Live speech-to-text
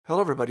Hello,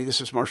 everybody. This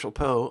is Marshall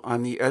Poe.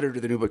 I'm the editor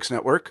of the New Books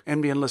Network.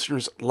 NBN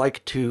listeners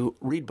like to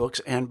read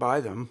books and buy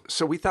them.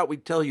 So we thought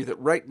we'd tell you that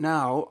right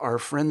now, our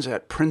friends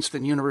at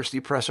Princeton University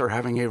Press are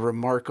having a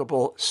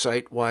remarkable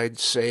site-wide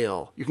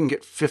sale. You can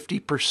get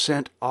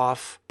 50%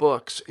 off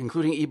books,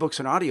 including ebooks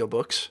and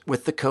audiobooks,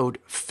 with the code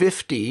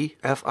 50,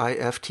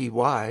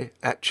 F-I-F-T-Y,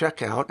 at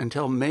checkout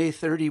until May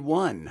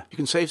 31. You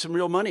can save some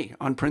real money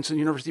on Princeton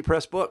University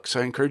Press books.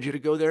 I encourage you to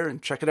go there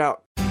and check it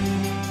out.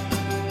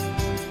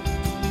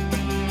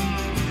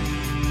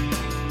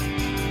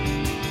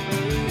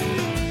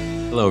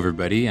 Hello,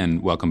 everybody,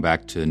 and welcome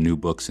back to New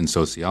Books in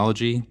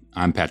Sociology.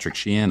 I'm Patrick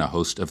Sheehan, a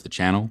host of the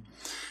channel.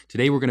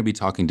 Today, we're going to be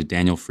talking to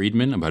Daniel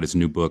Friedman about his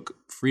new book,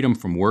 Freedom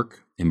from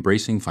Work,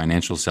 Embracing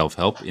Financial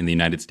Self-Help in the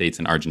United States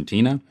and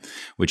Argentina,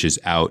 which is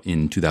out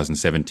in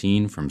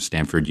 2017 from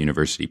Stanford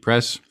University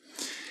Press.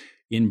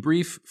 In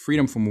brief,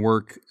 Freedom from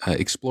Work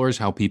explores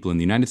how people in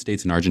the United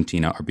States and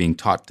Argentina are being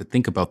taught to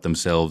think about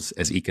themselves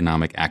as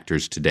economic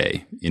actors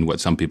today in what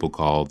some people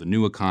call the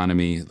new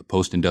economy, the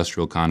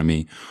post-industrial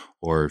economy,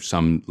 or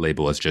some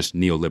label as just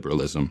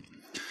neoliberalism.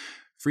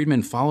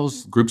 Friedman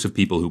follows groups of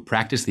people who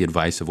practice the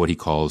advice of what he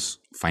calls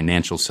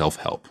financial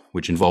self-help,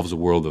 which involves a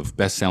world of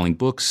best-selling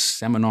books,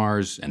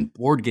 seminars, and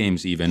board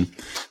games even,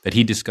 that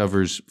he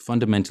discovers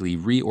fundamentally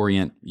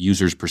reorient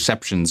users'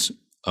 perceptions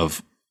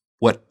of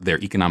what their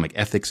economic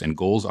ethics and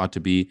goals ought to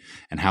be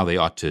and how they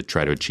ought to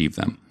try to achieve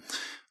them.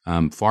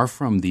 Far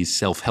from these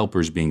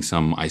self-helpers being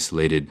some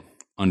isolated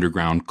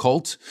underground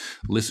cult,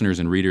 listeners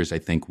and readers, I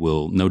think,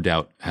 will no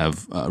doubt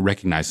have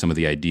recognized some of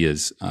the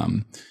ideas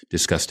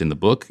discussed in the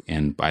book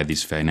and by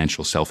these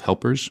financial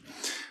self-helpers,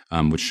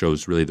 which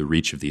shows really the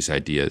reach of these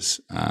ideas.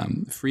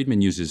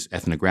 Friedman uses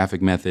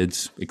ethnographic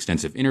methods,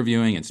 extensive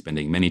interviewing, and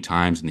spending many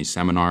times in these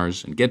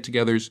seminars and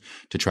get-togethers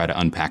to try to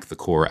unpack the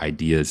core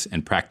ideas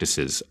and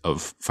practices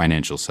of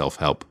financial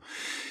self-help.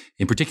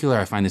 In particular,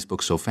 I find this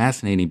book so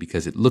fascinating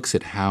because it looks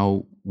at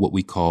how what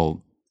we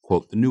call,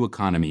 quote, the new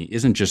economy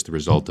isn't just the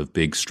result of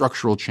big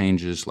structural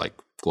changes like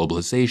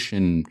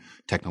globalization,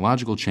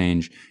 technological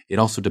change. It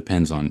also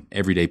depends on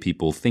everyday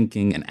people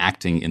thinking and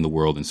acting in the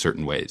world in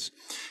certain ways.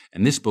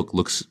 And this book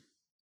looks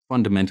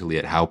fundamentally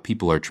at how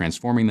people are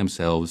transforming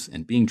themselves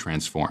and being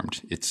transformed.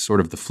 It's sort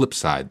of the flip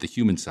side, the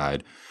human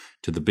side,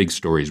 to the big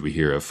stories we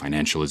hear of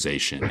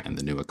financialization and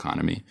the new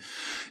economy.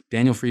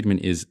 Daniel Friedman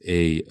is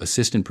an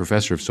assistant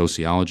professor of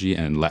sociology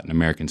and Latin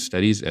American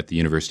studies at the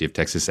University of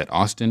Texas at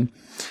Austin.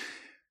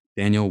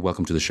 Daniel,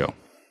 welcome to the show.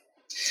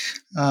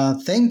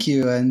 Thank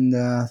you, and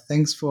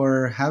thanks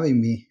for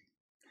having me.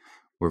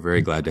 We're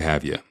very glad to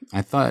have you.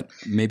 I thought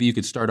maybe you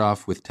could start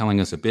off with telling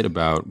us a bit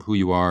about who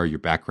you are, your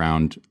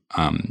background,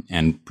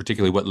 and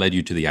particularly what led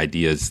you to the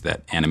ideas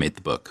that animate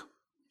the book.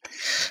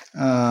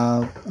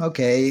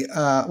 Okay.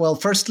 Well,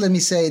 first, let me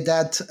say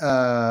that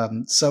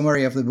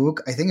summary of the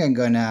book, I think I'm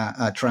going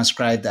to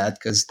transcribe that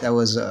because that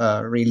was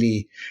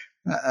really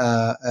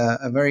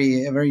a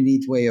very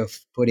neat way of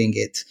putting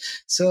it.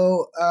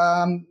 So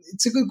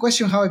it's a good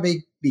question how I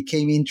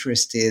became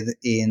interested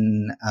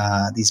in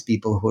these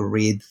people who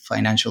read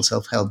financial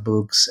self-help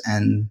books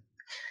and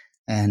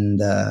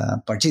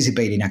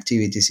participate in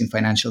activities in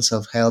financial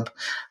self-help.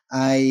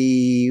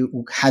 I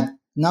had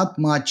not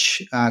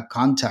much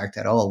contact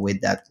at all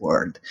with that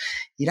word.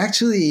 It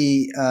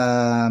actually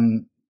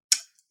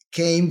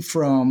came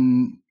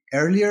from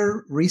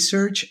earlier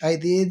research I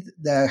did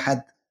that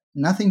had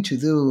nothing to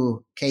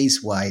do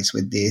case-wise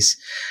with this.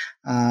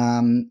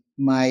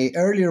 My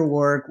earlier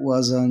work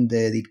was on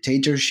the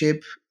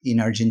dictatorship in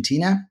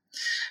Argentina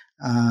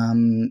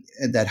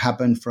that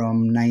happened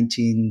from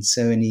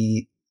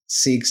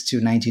 1976 to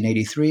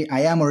 1983.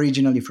 I am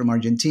originally from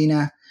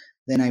Argentina.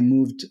 Then I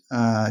moved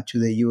to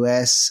the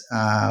U.S.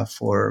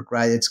 For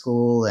graduate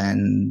school,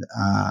 and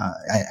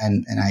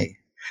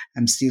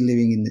I'm still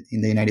living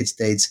in the United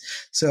States.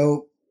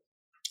 So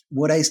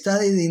what I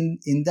studied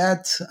in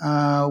that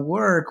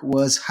work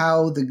was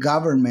how the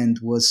government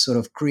was sort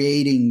of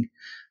creating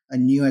a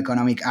new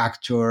economic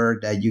actor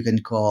that you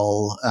can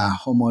call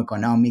Homo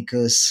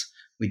economicus,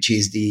 which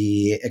is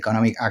the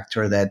economic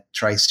actor that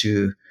tries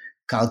to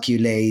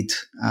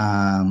calculate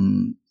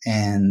and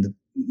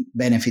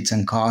benefits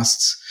and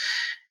costs,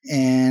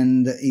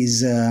 and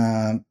is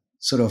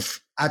sort of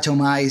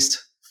atomized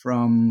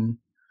from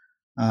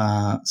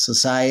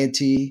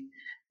society.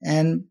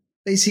 And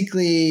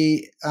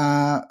basically,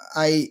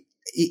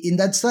 in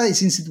that study,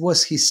 since it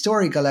was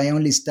historical, I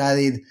only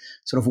studied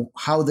sort of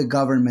how the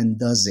government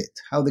does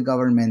it, how the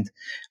government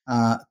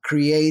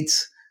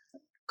creates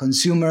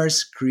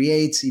consumers,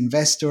 creates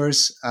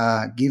investors,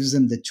 gives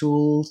them the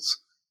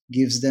tools,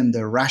 gives them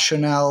the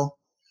rationale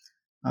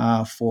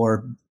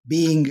for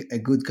being a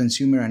good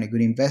consumer and a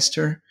good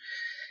investor.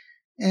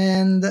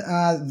 And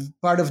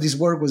part of this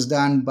work was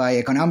done by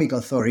economic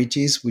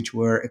authorities, which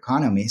were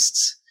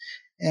economists.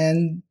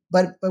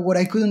 But what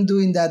I couldn't do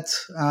in that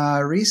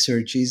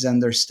research is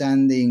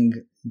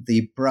understanding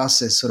the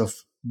process sort of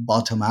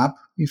bottom up,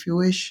 if you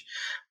wish,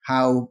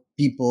 how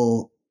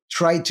people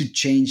try to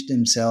change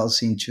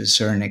themselves into a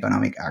certain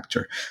economic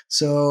actor.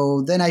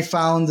 So then I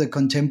found a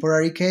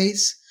contemporary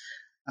case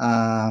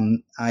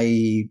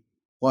I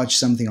watch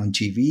something on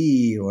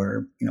TV,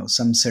 or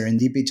some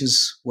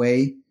serendipitous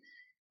way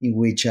in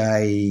which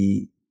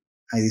I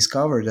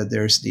discovered that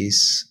there's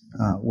this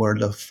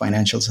world of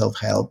financial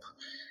self-help.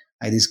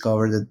 I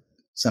discovered that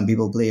some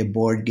people play a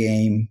board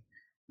game,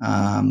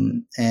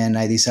 and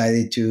I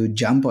decided to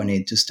jump on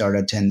it to start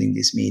attending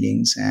these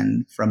meetings,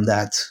 and from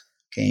that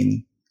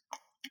came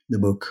the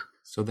book.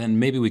 So then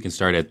maybe we can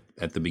start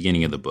at the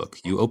beginning of the book.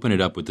 You open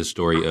it up with the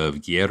story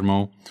of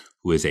Guillermo,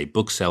 who is a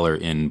bookseller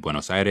in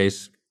Buenos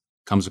Aires,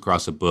 comes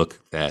across a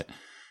book that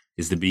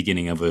is the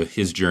beginning of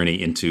his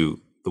journey into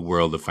the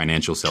world of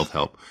financial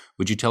self-help.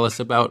 Would you tell us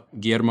about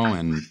Guillermo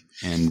and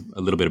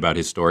a little bit about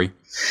his story?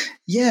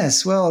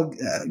 Yes. Well,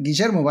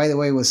 Guillermo, by the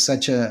way, was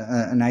such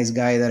a nice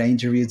guy that I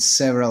interviewed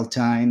several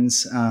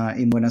times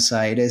in Buenos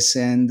Aires.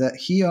 And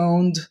he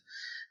owned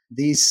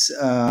this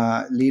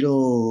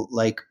little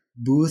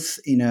booth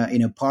in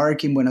a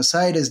park in Buenos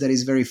Aires that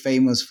is very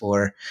famous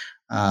for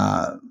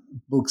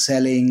book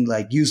selling,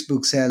 like used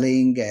book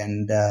selling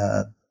and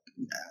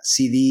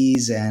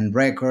CDs and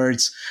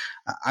records.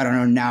 I don't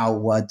know now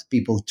what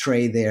people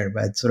trade there,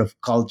 but sort of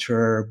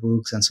culture,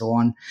 books, and so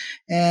on.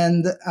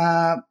 And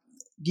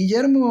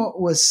Guillermo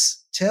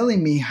was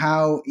telling me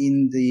how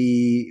in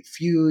the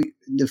few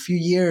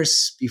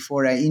years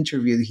before I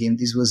interviewed him,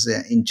 this was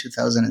in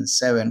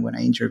 2007 when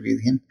I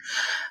interviewed him,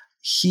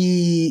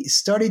 he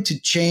started to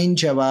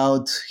change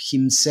about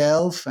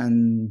himself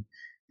and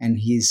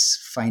his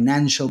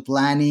financial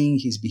planning,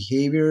 his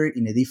behavior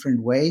in a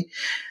different way,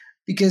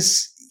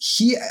 because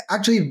he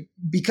actually,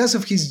 because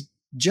of his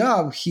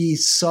job, he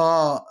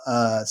saw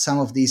some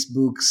of these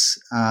books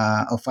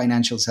of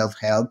financial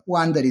self-help.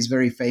 One that is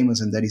very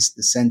famous and that is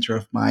the center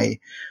of my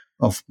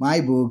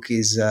book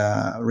is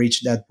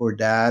Rich Dad Poor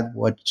Dad.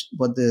 What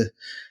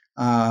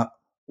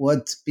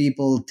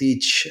people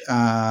teach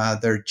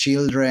their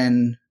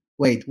children.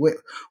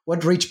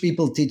 What rich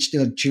people teach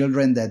their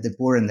children that the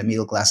poor and the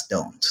middle class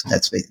don't.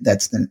 That's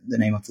the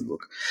name of the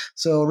book.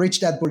 So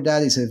Rich Dad Poor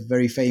Dad is a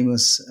very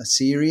famous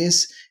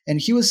series,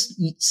 and he was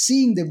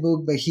seeing the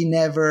book, but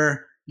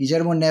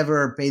Guillermo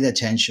never paid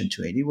attention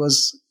to it. It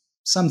was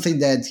something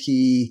that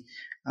he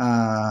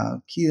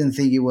didn't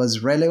think it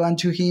was relevant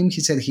to him.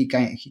 He said he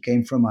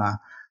came from a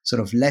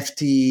sort of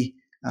lefty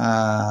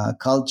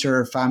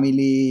culture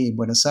family in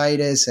Buenos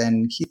Aires,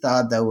 and he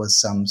thought that was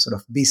some sort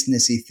of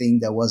businessy thing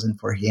that wasn't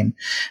for him.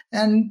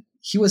 And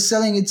he was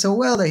selling it so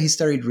well that he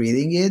started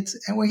reading it.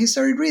 And when he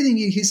started reading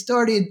it, he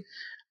started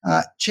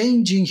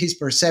changing his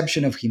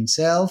perception of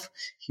himself,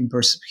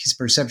 his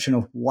perception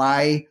of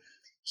why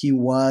he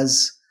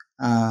was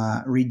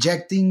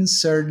rejecting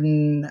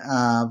certain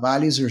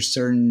values or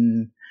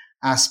certain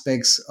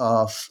aspects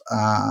of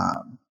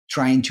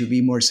trying to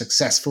be more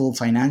successful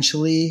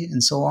financially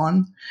and so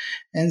on.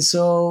 And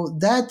so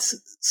that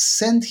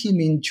sent him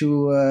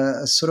into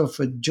a sort of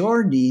a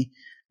journey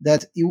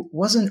that it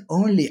wasn't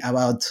only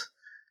about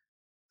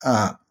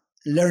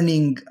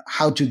learning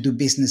how to do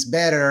business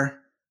better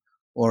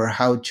or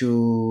how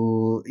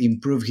to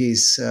improve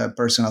his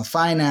personal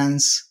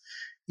finance.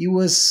 It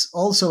was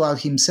also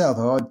about himself,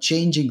 about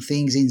changing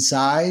things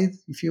inside,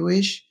 if you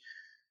wish,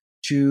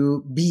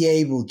 to be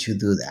able to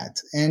do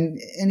that. And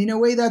in a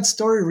way, that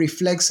story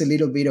reflects a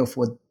little bit of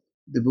what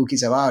the book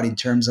is about in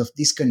terms of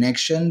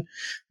disconnection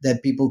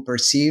that people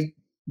perceive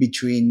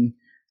between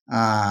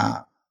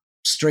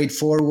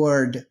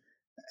straightforward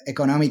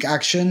economic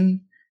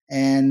action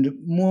and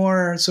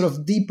more sort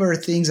of deeper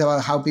things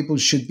about how people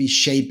should be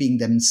shaping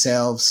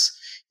themselves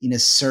in a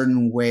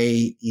certain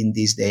way in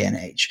this day and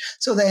age.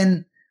 So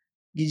then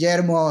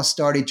Guillermo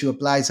started to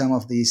apply some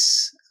of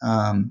these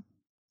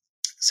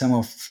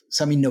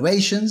some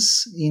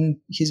innovations in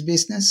his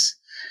business,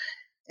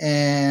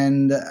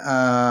 and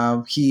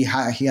he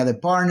had a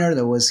partner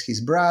that was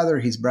his brother.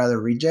 His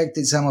brother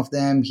rejected some of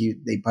them.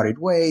 They parted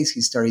ways. He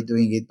started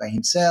doing it by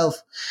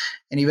himself,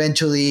 and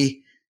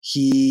eventually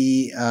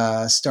he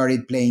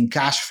started playing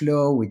Cash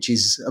Flow, which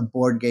is a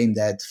board game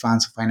that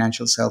fans of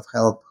financial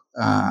self-help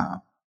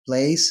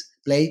play,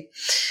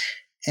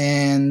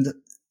 and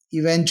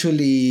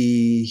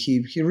eventually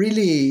he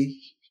really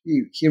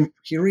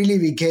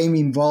became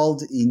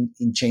involved in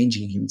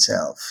changing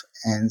himself.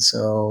 And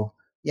so,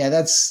 yeah,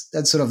 that's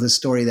sort of the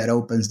story that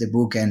opens the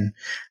book and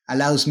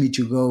allows me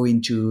to go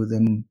into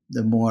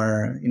the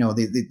more,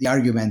 the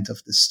argument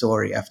of the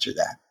story after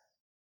that.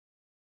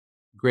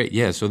 Great.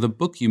 Yeah. So the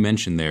book you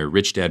mentioned there,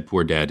 Rich Dad,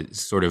 Poor Dad,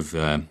 sort of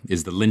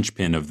is the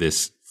linchpin of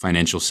this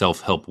financial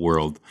self-help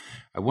world.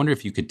 I wonder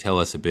if you could tell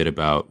us a bit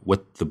about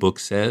what the book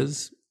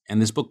says.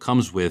 And this book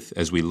comes with,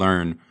 as we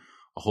learn,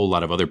 a whole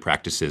lot of other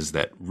practices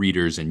that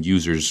readers and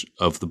users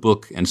of the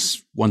book, and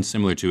one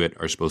similar to it,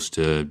 are supposed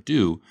to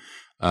do.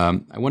 I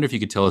wonder if you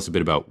could tell us a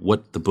bit about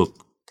what the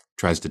book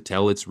tries to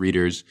tell its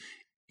readers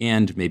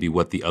and maybe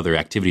what the other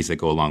activities that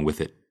go along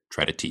with it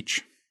try to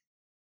teach.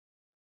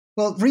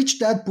 Well, Rich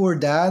Dad, Poor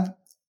Dad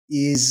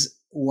is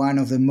one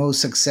of the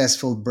most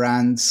successful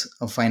brands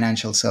of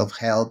financial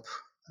self-help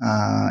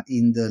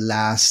in the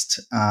last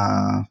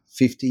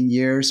 15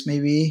 years,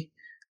 maybe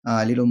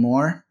a little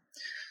more.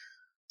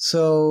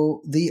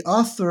 So the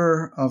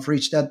author of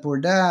Rich Dad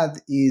Poor Dad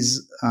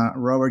is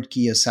Robert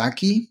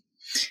Kiyosaki.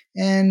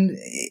 And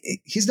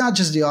he's not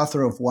just the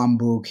author of one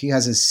book. He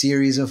has a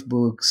series of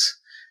books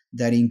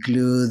that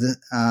include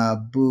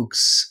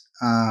books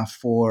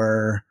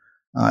for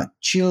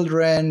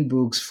children,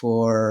 books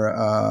for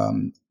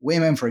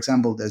women. For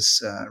example,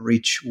 there's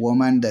Rich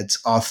Woman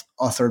that's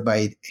authored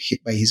by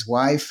his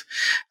wife,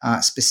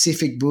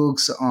 specific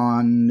books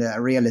on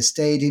real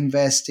estate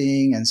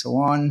investing and so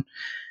on.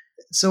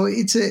 So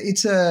it's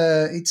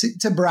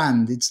a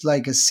brand. It's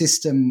like a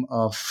system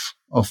of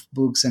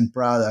books and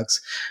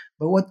products.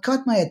 But what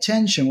caught my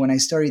attention when I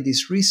started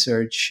this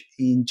research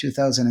in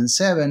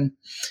 2007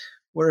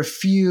 were a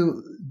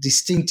few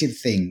distinctive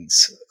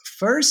things.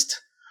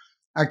 First,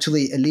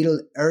 actually a little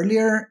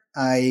earlier,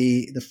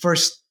 the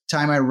first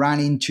time I ran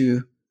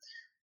into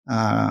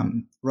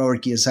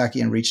Robert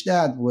Kiyosaki and Rich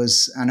Dad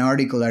was an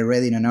article I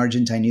read in an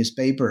Argentine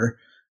newspaper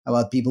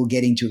about people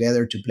getting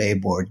together to play a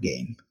board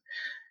game.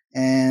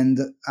 And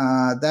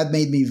that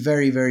made me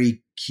very,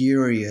 very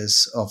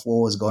curious of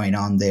what was going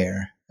on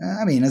there.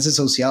 I mean, as a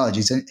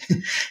sociologist,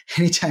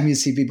 anytime you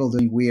see people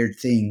doing weird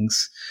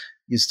things,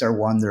 you start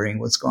wondering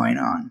what's going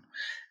on.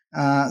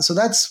 So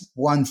that's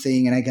one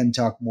thing, and I can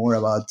talk more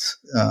about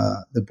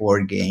the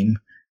board game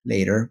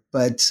later.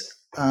 But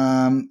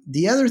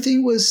the other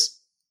thing was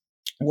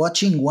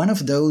watching one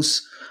of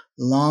those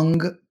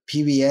long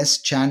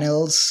PBS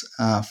channels,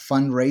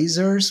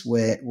 fundraisers,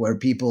 where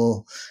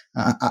people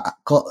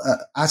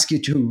ask you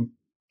to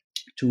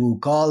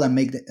call and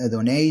make a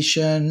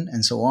donation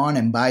and so on,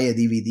 and buy a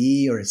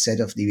DVD or a set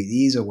of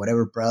DVDs or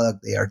whatever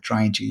product they are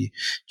trying to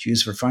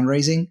use for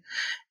fundraising.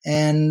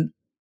 And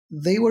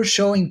they were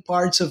showing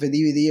parts of a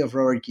DVD of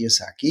Robert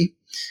Kiyosaki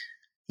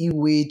in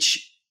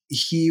which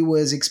he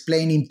was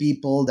explaining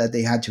people that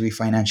they had to be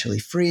financially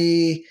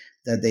free,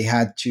 that they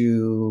had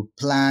to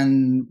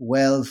plan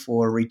well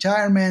for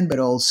retirement, but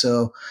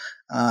also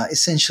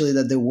essentially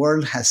that the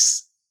world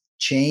has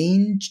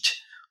changed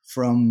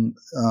from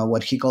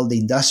what he called the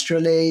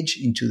industrial age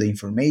into the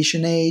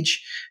information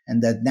age,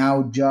 and that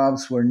now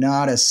jobs were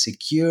not as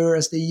secure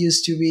as they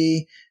used to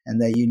be, and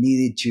that you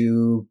needed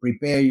to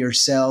prepare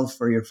yourself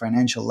for your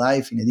financial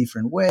life in a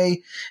different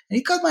way. And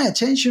it caught my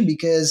attention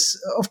because,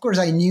 of course,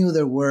 I knew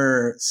there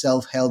were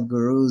self-help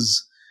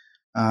gurus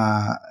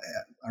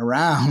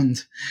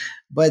around,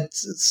 but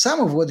some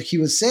of what he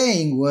was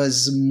saying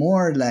was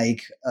more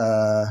like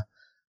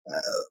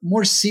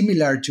more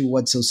similar to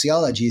what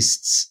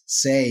sociologists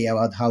say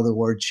about how the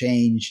world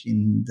changed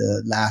in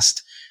the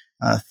last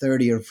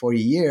 30 or 40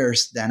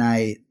 years than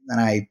I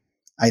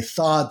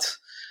thought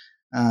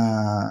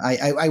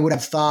I would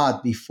have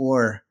thought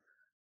before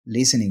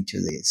listening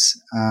to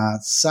this.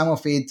 Some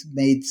of it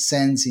made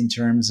sense in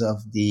terms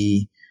of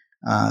the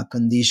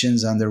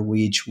conditions under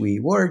which we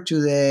work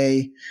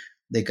today,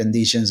 the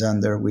conditions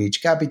under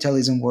which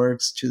capitalism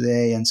works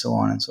today, and so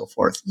on and so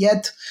forth.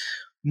 Yet,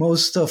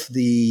 most of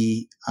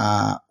the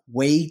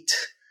weight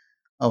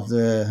of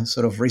the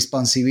sort of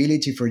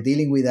responsibility for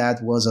dealing with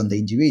that was on the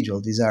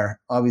individual. These are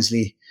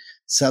obviously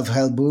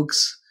self-help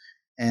books,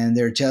 and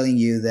they're telling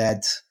you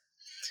that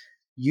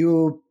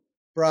you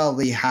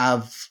probably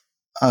have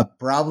a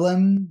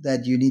problem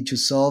that you need to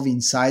solve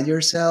inside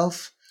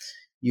yourself.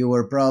 You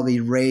were probably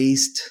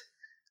raised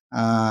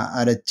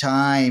at a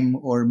time,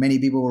 or many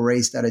people were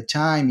raised at a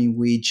time in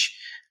which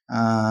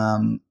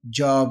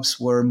jobs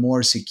were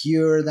more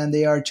secure than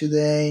they are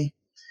today.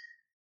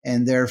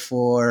 And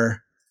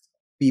therefore,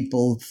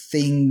 people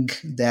think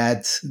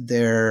that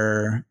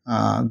their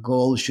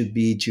goal should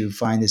be to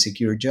find a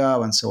secure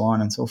job and so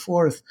on and so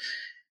forth.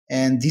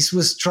 And this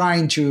was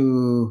trying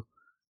to,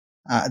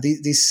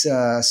 this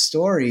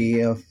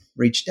story of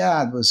Rich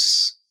Dad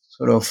was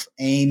sort of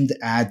aimed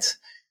at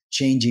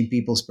changing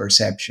people's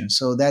perception.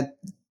 So that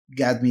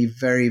got me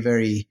very,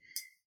 very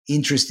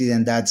interested,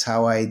 and that's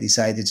how I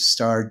decided to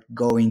start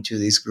going to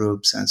these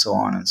groups and so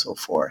on and so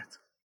forth.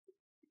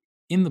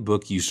 In the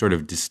book, you sort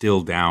of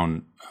distill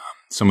down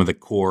some of the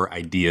core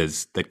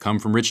ideas that come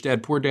from Rich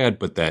Dad, Poor Dad,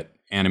 but that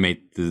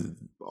animate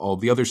all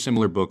the other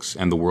similar books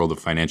and the world of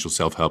financial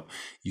self-help.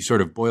 You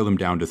sort of boil them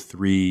down to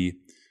three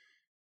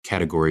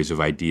categories of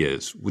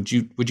ideas. Would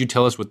you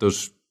tell us what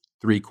those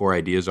three core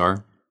ideas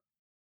are?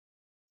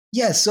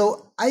 Yeah,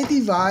 so I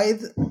divide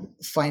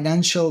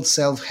financial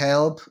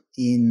self-help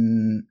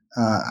in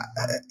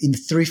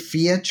three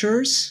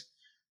features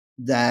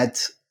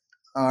that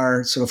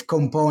are sort of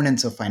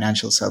components of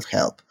financial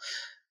self-help.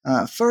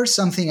 First,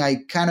 something I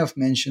kind of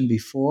mentioned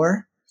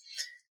before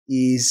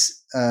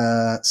is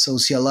a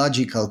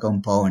sociological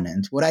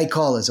component, what I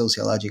call a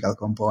sociological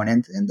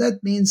component, and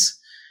that means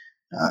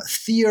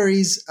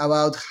theories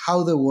about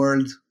how the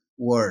world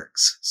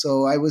works.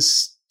 So I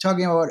was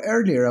talking about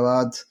earlier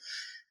about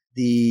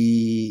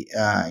the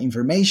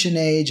information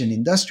age and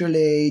industrial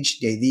age,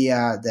 the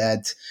idea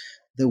that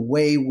the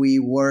way we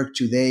work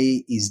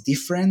today is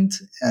different,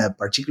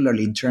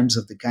 particularly in terms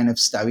of the kind of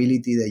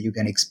stability that you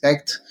can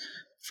expect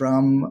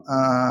from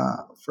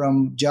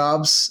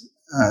jobs,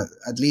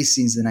 at least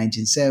since the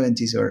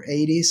 1970s or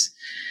 80s.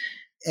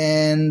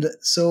 And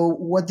so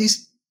what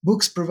these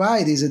books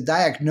provide is a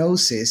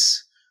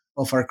diagnosis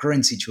of our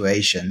current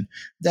situation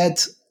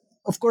that,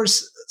 of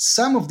course,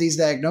 some of these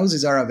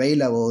diagnoses are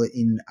available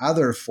in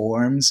other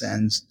forms,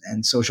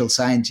 and social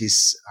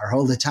scientists are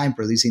all the time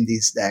producing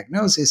these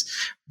diagnoses.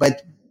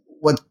 But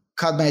what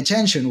caught my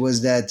attention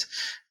was that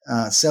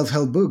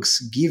self-help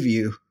books give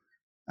you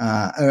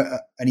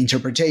an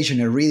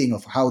interpretation, a reading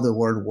of how the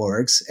world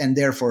works, and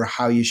therefore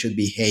how you should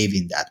behave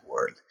in that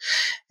world.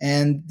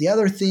 And the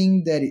other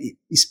thing that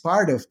is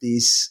part of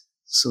this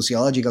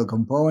sociological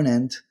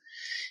component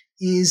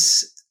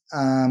is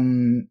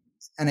an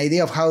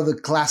idea of how the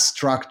class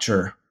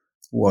structure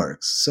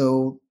works.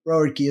 So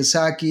Robert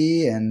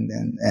Kiyosaki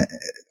and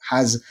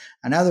has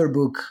another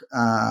book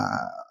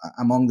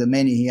among the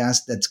many he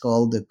has that's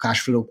called the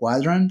cash flow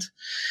quadrant.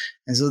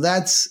 And so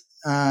that's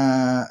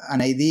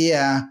an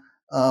idea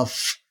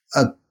of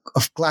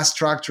class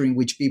structure in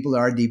which people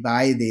are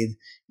divided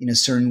in a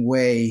certain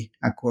way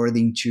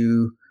according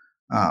to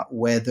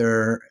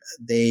whether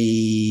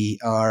they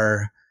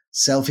are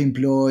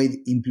self-employed,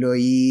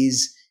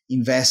 employees,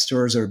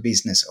 investors, or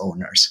business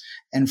owners.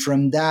 And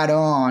from that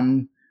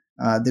on,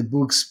 the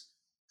books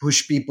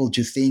push people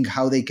to think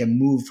how they can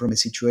move from a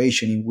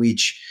situation in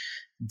which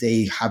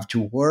they have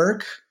to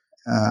work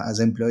as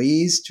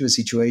employees to a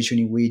situation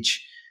in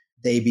which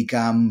they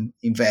become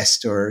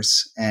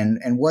investors, and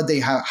what they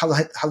have,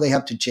 how they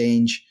have to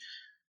change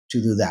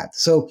to do that.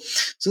 So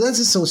that's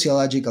a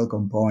sociological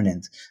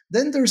component.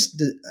 Then there's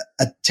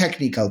a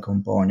technical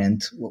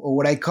component, or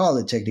what I call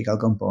a technical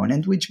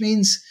component, which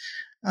means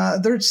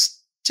there's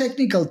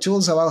technical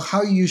tools about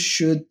how you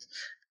should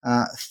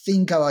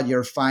think about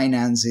your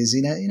finances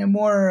in a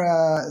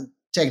more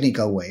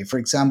technical way. For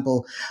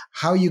example,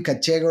 how you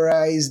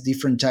categorize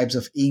different types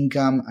of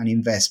income and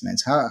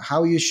investments,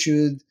 how you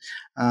should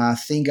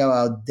think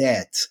about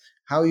debt,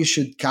 how you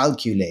should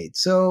calculate.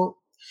 So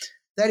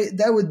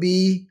that would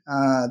be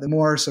the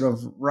more sort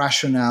of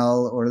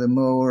rational or the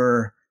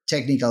more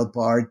technical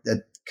part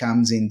that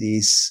comes in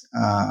these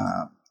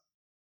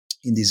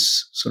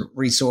sort of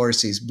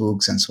resources,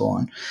 books, and so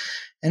on.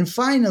 And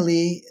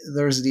finally,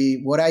 there's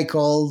what I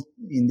call,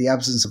 in the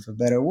absence of a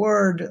better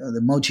word,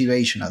 the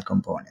motivational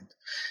component.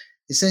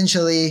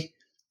 Essentially,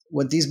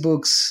 what these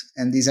books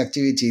and these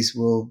activities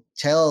will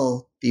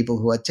tell people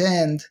who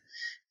attend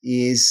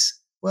is,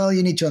 well,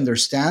 you need to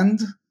understand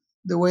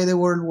the way the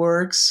world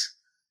works.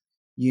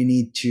 You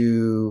need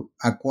to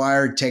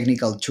acquire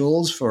technical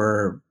tools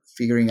for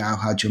figuring out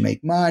how to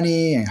make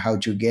money and how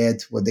to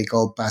get what they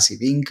call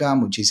passive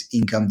income, which is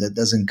income that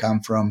doesn't come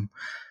from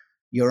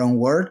your own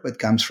work, but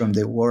comes from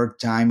the work,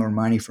 time, or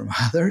money from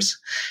others.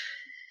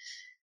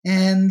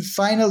 And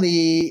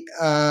finally,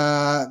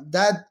 all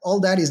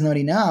that is not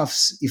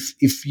enough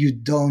if you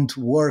don't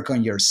work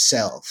on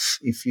yourself,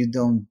 if you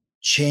don't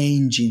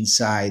change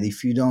inside,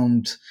 if you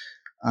don't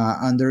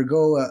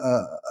undergo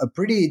a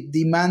pretty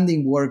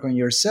demanding work on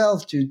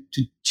yourself to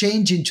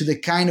change into the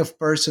kind of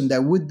person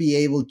that would be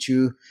able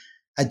to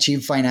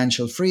achieve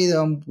financial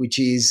freedom, which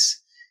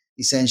is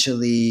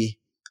essentially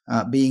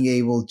being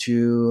able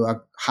to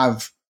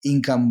have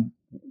income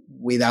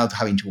without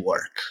having to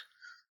work.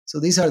 So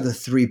these are the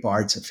three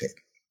parts of it.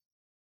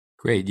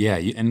 Great. Yeah.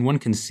 And one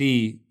can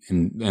see,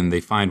 and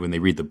they find when they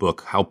read the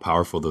book, how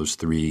powerful those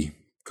three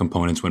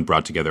components when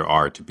brought together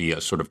are to be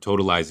a sort of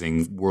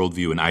totalizing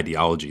worldview and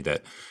ideology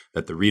that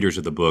the readers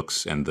of the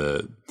books and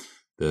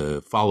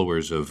the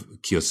followers of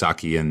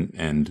Kiyosaki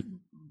and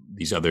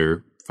these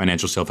other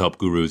financial self-help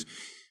gurus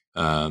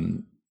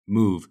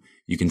move.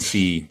 You can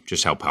see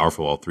just how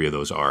powerful all three of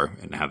those are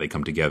and how they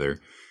come together.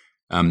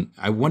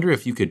 I wonder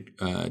if you could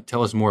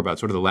tell us more about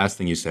sort of the last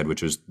thing you said,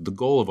 which was the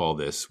goal of all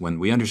this. When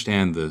we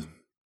understand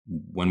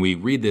when we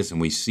read this and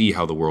we see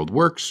how the world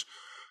works,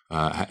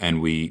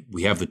 and we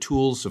have the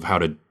tools of how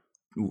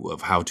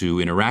to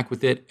interact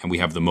with it, and we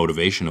have the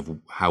motivation of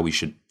how we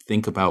should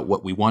think about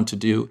what we want to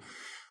do.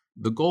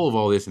 The goal of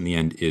all this in the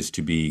end is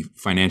to be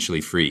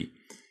financially free.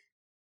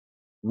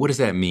 What does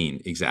that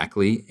mean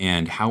exactly?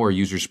 And how are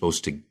users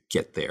supposed to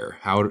get there?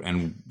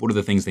 And what are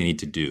the things they need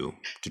to do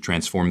to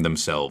transform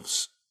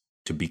themselves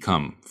to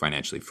become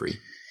financially free?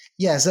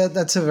 Yes,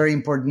 that's a very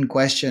important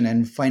question.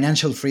 And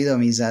financial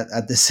freedom is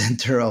at the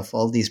center of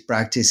all these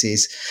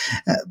practices.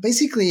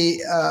 Basically,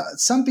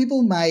 some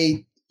people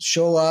might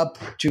show up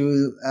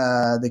to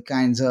the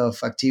kinds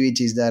of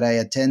activities that I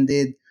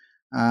attended,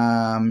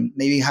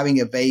 maybe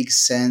having a vague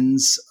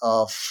sense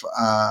of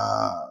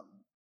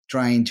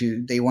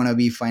they want to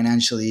be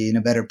financially in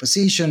a better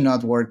position,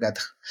 not work that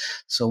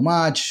so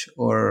much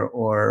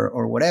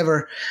or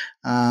whatever.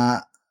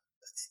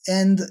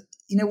 And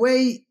in a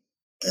way,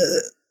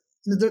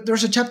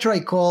 there's a chapter I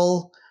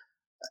call,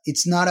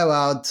 it's not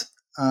about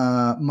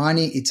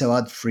money, it's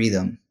about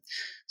freedom.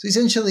 So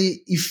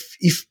essentially,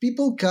 if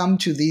people come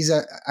to these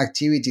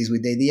activities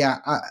with the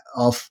idea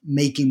of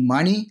making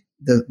money,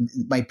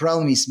 my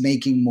problem is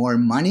making more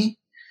money,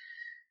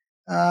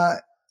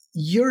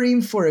 you're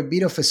in for a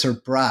bit of a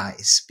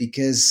surprise,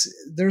 because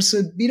there's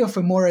a bit of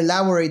a more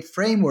elaborate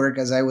framework,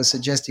 as I was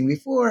suggesting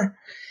before,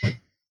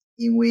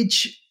 in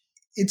which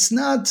it's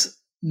not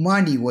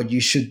money what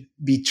you should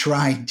be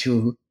trying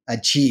to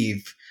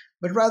achieve,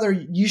 but rather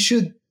you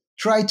should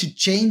try to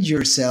change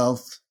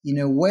yourself in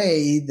a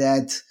way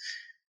that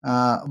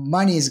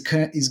money is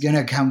going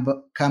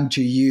to come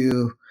to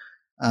you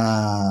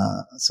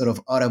sort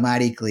of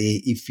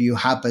automatically if you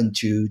happen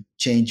to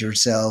change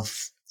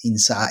yourself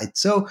inside.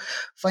 So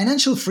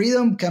financial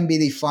freedom can be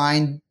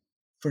defined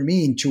for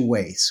me in two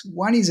ways.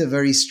 One is a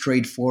very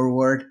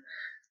straightforward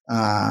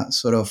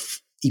sort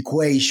of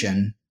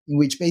equation in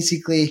which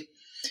basically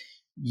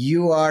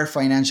you are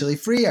financially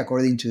free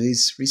according to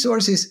these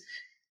resources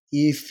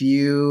if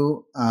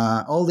you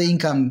all the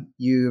income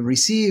you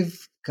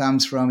receive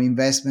comes from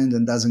investment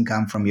and doesn't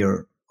come from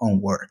your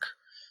own work.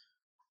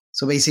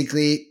 So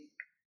basically,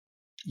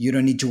 you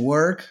don't need to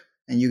work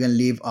and you can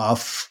live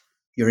off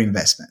your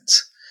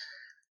investments.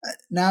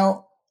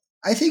 Now,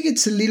 I think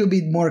it's a little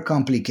bit more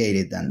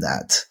complicated than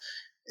that.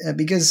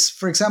 Because,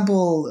 for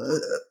example,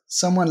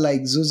 someone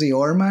like Suze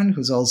Orman,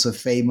 who's also a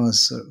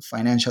famous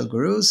financial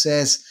guru,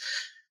 says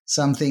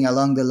something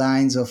along the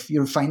lines of,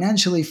 you're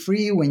financially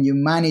free when you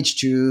manage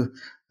to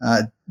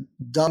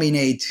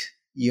dominate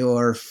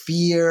your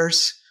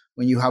fears,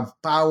 when you have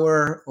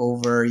power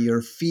over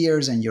your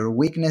fears and your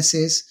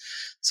weaknesses.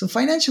 So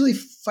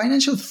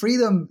financial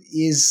freedom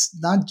is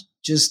not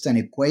just an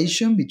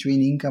equation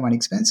between income and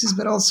expenses,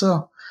 but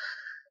also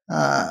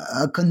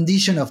a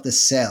condition of the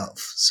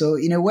self. So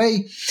in a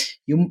way,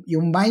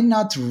 you might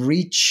not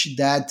reach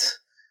that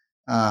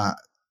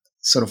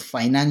sort of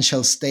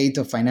financial state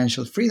of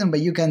financial freedom, but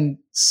you can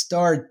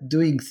start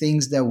doing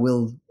things that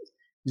will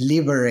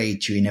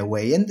liberate you in a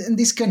way. And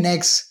this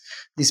connects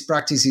these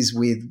practices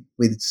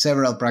with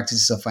several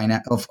practices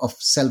of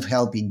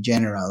self-help in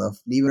general, of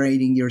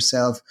liberating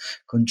yourself,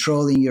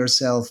 controlling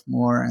yourself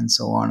more, and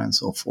so on and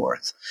so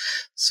forth.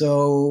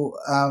 So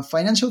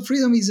financial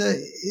freedom is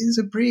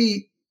a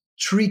pretty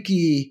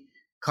tricky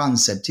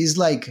concept. It's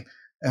like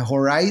a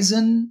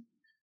horizon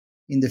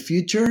in the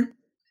future,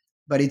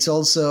 but it's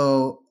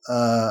also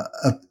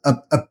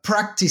a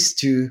practice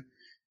to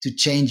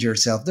change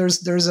yourself.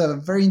 There's a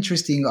very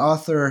interesting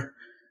author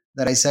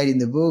that I cite in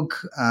the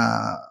book,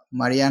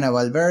 Mariana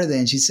Valverde,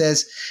 and she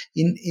says,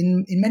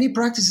 in many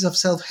practices of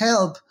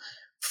self-help,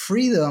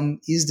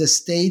 freedom is the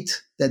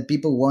state that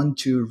people want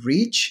to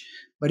reach,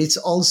 but it's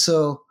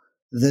also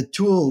the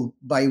tool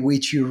by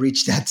which you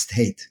reach that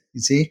state.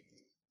 You see?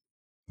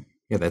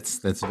 Yeah, that's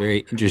very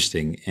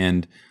interesting.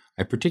 And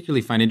I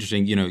particularly find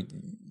interesting,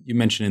 you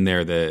mentioned in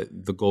there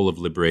the goal of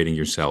liberating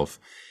yourself.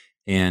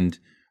 And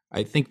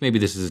I think maybe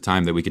this is a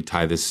time that we could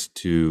tie this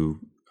to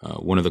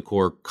one of the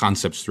core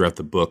concepts throughout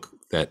the book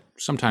that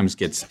sometimes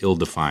gets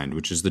ill-defined,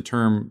 which is the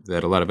term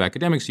that a lot of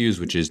academics use,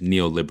 which is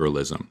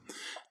neoliberalism.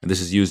 And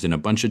this is used in a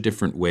bunch of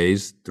different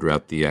ways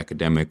throughout the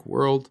academic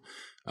world.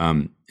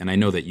 And I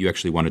know that you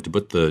actually wanted to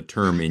put the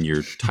term in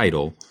your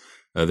title,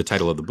 the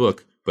title of the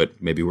book,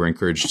 but maybe we're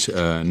encouraged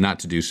not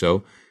to do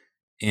so.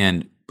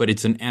 But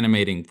it's an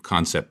animating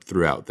concept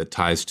throughout that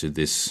ties to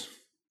this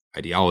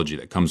ideology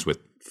that comes with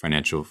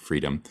financial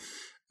freedom,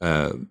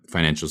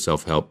 financial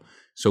self-help.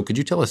 So could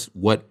you tell us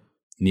what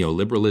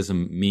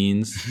neoliberalism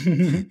means,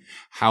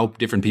 how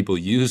different people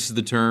use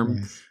the term,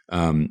 yes,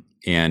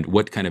 and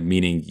what kind of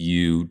meaning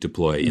you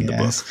deploy in the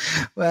book?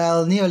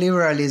 Well,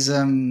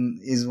 neoliberalism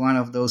is one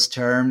of those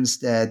terms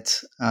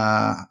that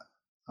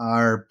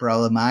are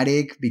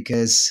problematic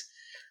because,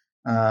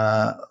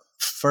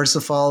 first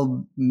of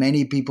all,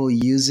 many people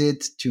use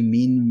it to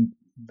mean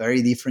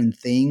very different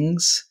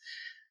things.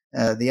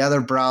 The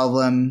other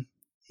problem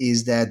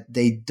is that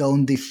they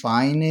don't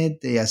define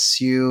it. They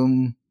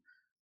assume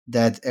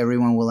that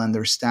everyone will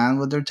understand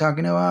what they're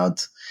talking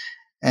about.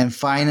 And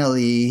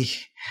finally,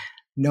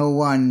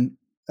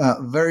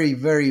 very,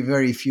 very,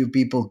 very few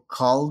people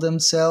call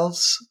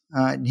themselves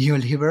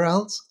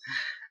neoliberals.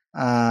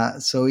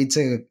 So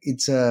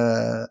it's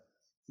a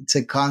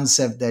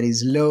concept that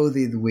is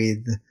loaded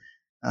with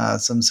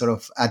some sort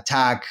of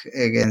attack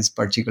against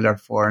particular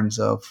forms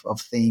of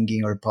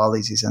thinking or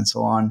policies and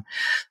so on.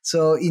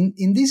 So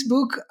in this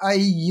book, I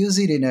use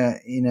it in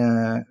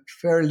a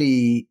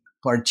fairly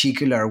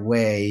particular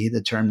way,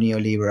 the term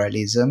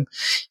neoliberalism.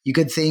 You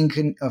could think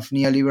of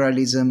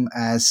neoliberalism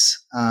as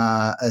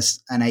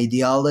an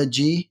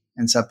ideology,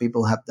 and some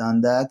people have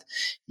done that.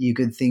 You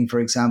could think, for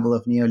example,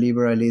 of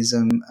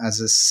neoliberalism as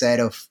a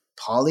set of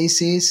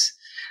policies,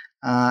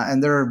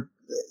 and there are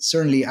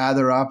certainly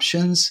other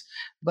options.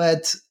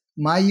 But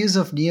my use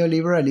of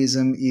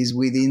neoliberalism is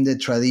within the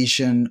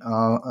tradition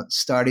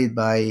started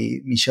by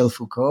Michel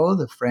Foucault,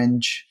 the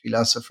French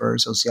philosopher,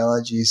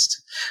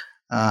 sociologist,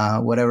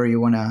 whatever you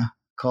want to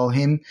call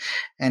him,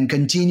 and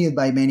continued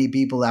by many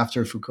people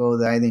after Foucault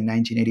died in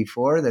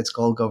 1984. That's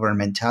called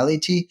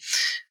governmentality,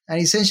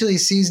 and essentially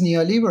sees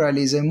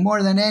neoliberalism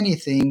more than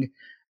anything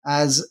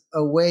as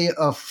a way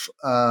of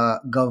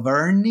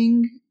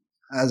governing,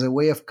 as a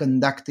way of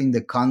conducting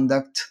the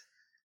conduct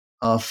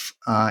of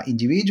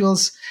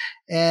individuals.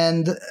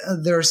 And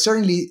there are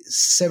certainly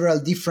several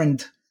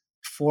different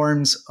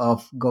forms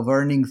of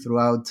governing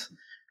throughout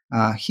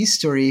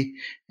history.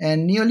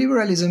 And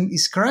neoliberalism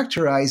is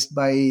characterized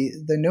by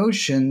the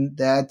notion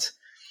that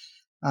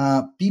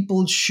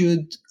people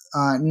should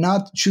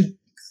should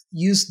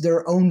use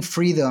their own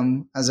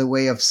freedom as a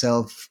way of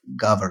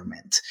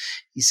self-government.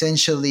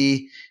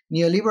 Essentially,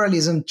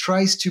 neoliberalism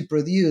tries to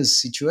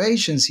produce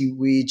situations in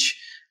which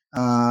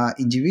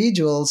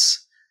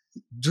individuals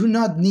do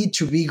not need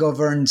to be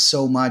governed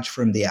so much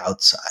from the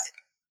outside.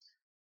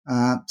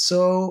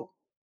 So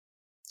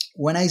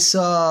when I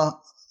saw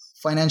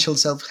financial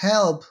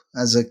self-help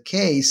as a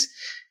case,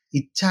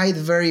 it tied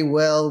very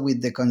well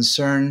with the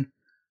concern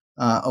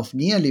of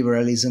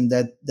neoliberalism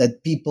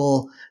that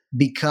people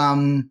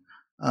become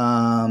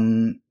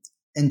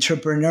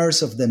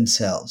entrepreneurs of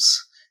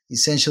themselves.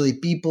 Essentially,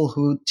 people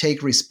who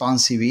take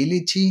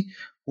responsibility,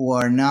 who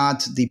are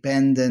not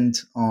dependent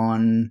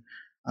on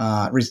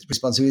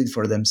responsibility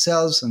for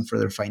themselves and for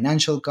their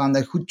financial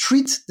conduct, who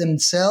treat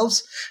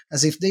themselves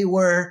as if they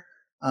were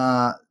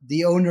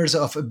the owners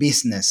of a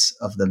business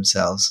of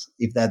themselves,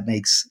 if that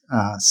makes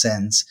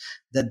sense,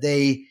 that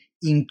they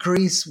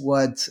increase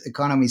what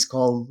economists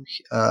call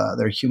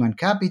their human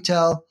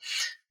capital,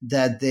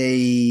 that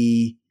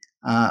they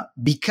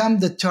become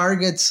the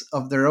targets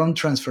of their own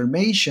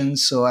transformation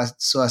so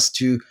as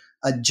to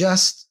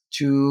adjust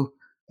to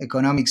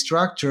economic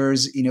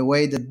structures in a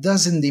way that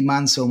doesn't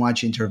demand so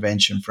much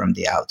intervention from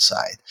the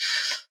outside.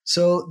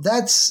 So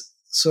that's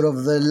sort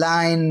of the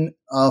line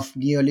of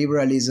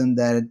neoliberalism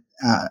that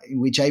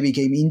in which I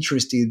became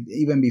interested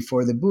even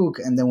before the book.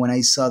 And then when I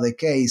saw the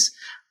case,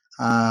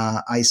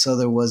 I saw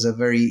there was a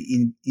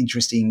very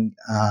interesting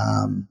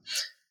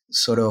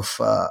sort of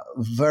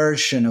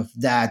version of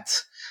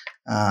that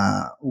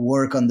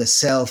work on the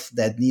self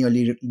that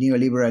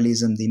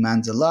neoliberalism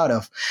demands a lot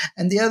of.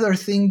 And the other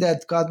thing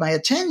that caught my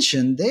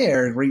attention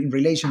there in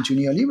relation to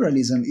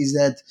neoliberalism is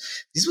that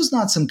this was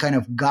not some kind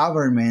of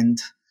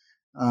government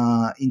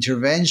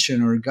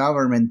intervention or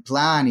government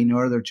plan in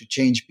order to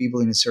change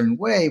people in a certain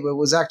way, but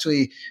was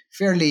actually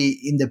fairly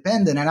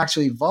independent and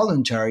actually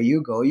voluntary.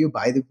 You go, you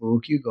buy the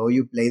book, you go,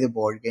 you play the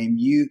board game,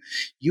 you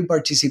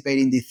participate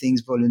in these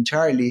things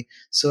voluntarily.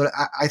 So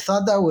I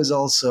thought that was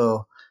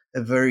also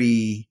a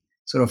very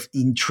sort of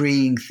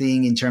intriguing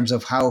thing in terms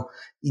of how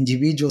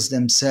individuals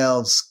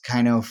themselves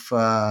kind of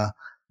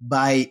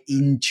buy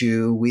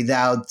into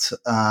without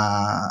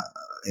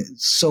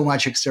so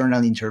much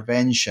external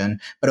intervention,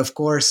 but of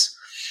course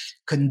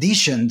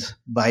conditioned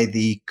by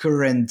the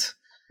current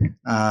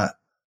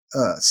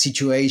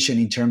situation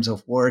in terms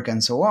of work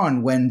and so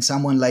on. When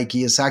someone like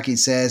Kiyosaki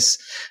says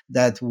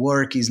that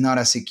work is not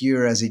as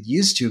secure as it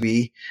used to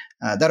be,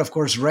 that of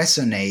course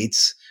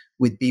resonates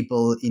with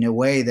people in a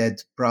way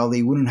that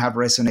probably wouldn't have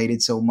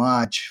resonated so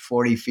much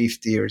 40,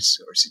 50 years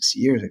or 60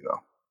 years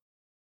ago.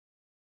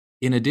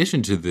 In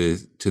addition to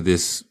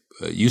this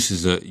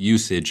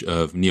usage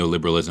of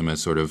neoliberalism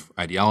as sort of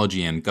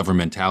ideology and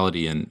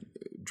governmentality and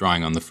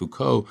drawing on the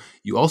Foucault,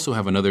 you also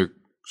have another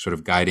sort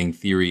of guiding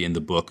theory in the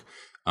book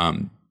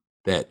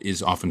that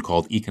is often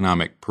called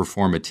economic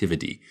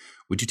performativity.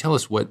 Would you tell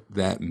us what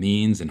that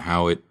means and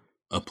how it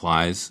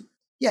applies?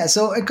 Yeah,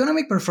 so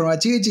economic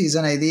performativity is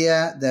an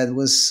idea that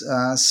was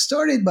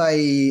started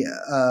by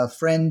a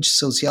French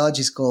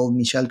sociologist called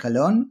Michel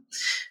Calonne.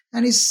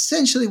 And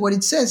essentially what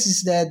it says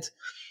is that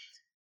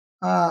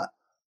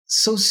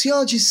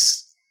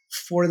sociologists,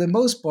 for the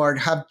most part,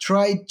 have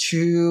tried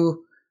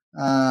to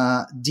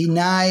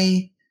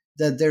deny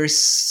that there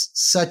is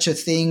such a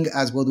thing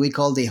as what we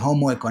call the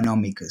homo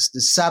economicus,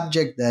 the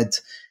subject that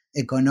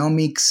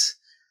economics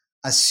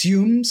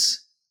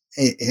assumes,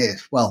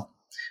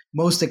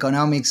 most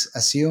economics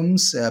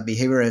assumes,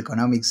 behavioral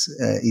economics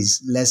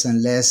is less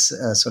and less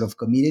sort of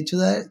committed to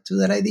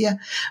that idea.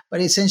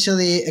 But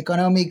essentially,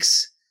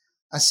 economics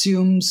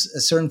assumes a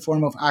certain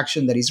form of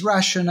action that is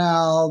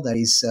rational, that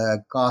is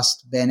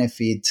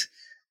cost-benefit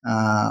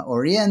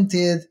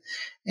oriented.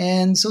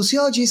 And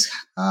sociologists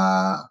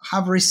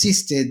have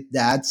resisted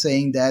that,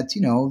 saying that,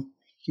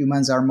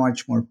 humans are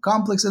much more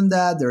complex than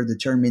that. They're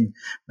determined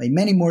by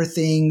many more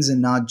things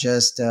and not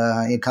just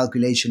a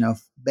calculation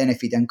of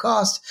benefit and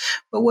cost.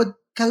 But what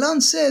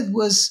Calonne said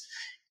was,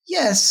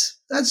 yes,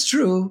 that's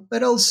true,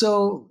 but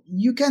also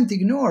you can't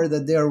ignore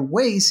that there are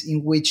ways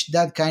in which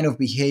that kind of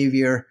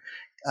behavior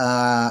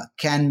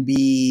can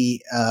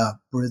be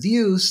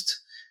produced,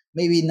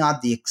 maybe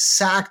not the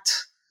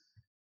exact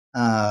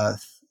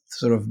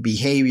sort of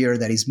behavior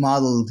that is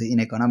modeled in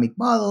economic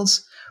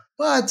models,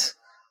 but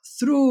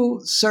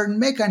through certain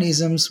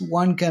mechanisms,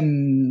 one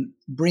can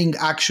bring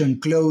action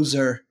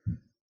closer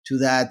to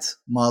that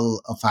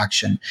model of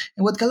action.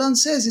 And what Calonne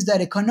says is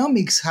that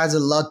economics has a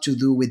lot to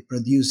do with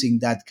producing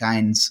that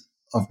kinds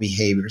of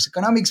behaviors.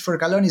 Economics for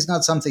Calonne is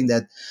not something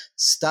that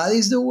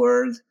studies the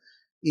world,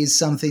 it's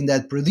something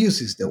that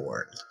produces the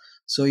world.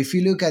 So if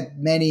you look at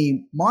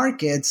many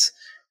markets,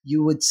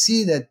 you would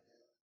see that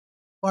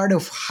part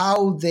of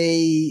how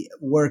they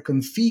were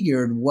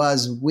configured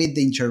was with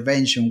the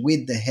intervention,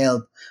 with the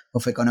help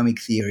of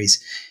economic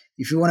theories.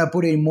 If you want to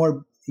put it in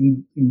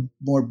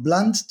more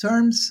blunt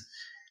terms,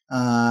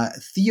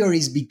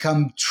 theories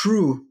become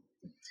true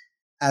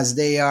as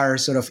they are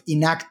sort of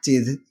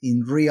enacted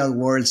in real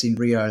worlds, in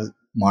real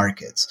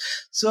markets.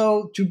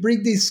 So to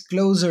bring this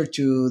closer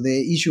to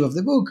the issue of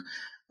the book,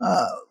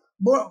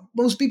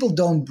 most people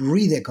don't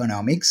read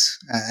economics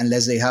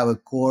unless they have a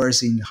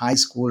course in high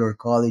school or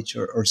college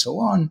or so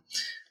on.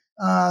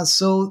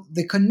 So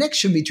the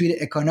connection between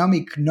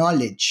economic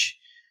knowledge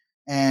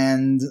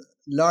and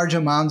large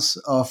amounts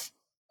of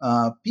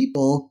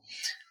people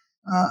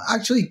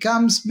actually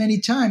comes many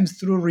times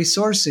through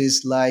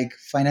resources like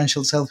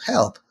financial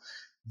self-help.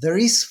 There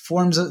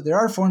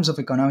are forms of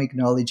economic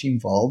knowledge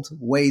involved,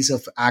 ways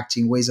of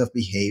acting, ways of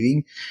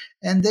behaving,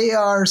 and they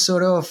are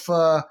sort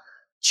of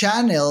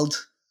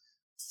channeled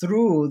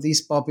through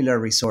these popular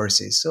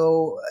resources.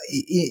 So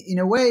in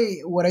a way,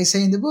 what I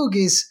say in the book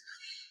is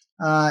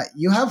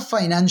you have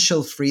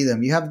financial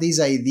freedom. You have this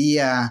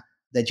idea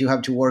that you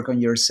have to work on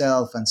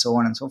yourself and so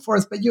on and so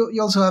forth, but you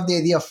also have the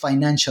idea of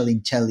financial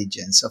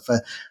intelligence,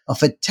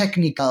 of a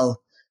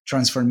technical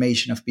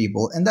transformation of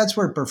people. And that's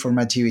where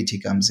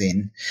performativity comes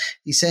in.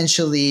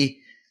 Essentially,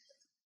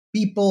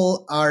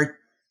 people are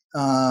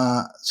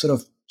sort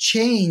of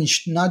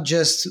changed not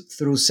just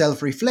through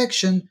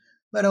self-reflection,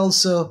 but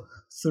also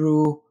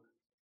through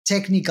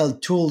technical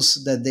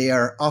tools that they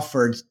are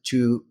offered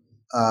to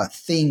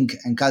think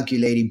and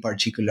calculate in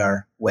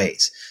particular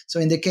ways.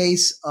 So in the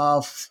case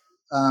of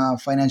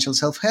financial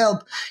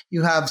self-help,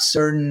 you have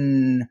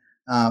certain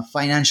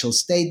financial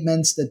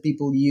statements that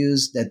people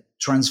use that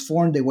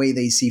transform the way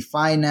they see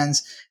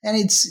finance, and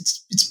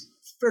it's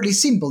fairly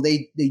simple.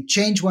 They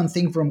change one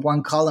thing from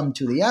one column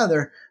to the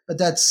other, but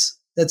that's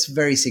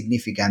very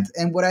significant.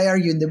 And what I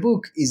argue in the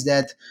book is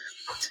that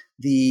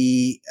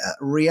the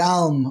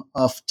realm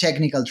of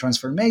technical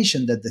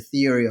transformation that the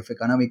theory of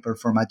economic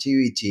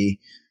performativity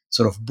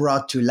sort of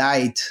brought to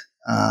light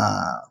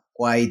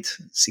quite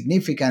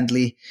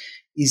significantly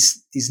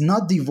is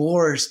not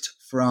divorced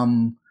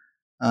from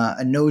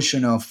a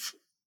notion of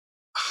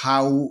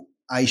how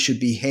I should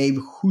behave,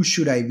 who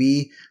should I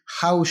be,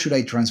 how should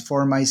I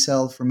transform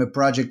myself, from a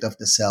project of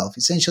the self.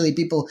 Essentially,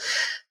 people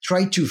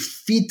try to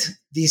fit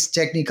these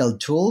technical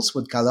tools,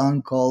 what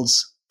Calon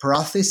calls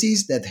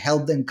processes that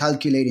help them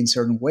calculate in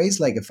certain ways,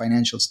 like a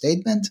financial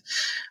statement,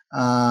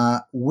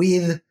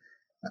 with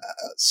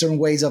certain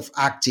ways of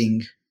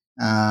acting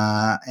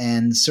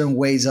and certain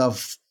ways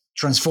of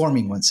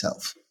transforming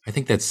oneself. I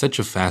think that's such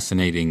a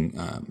fascinating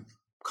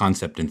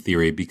concept in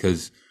theory,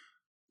 because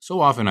so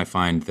often I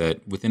find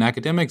that within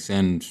academics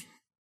and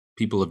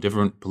people of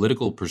different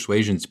political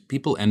persuasions,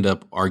 people end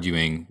up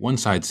arguing. One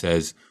side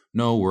says,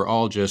 no, we're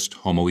all just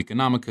homo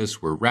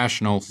economicus, we're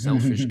rational,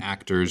 selfish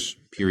actors,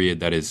 period.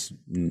 That is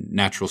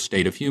natural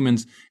state of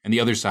humans. And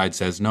the other side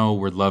says, no,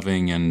 we're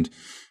loving and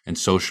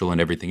social and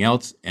everything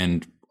else.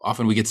 And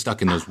often we get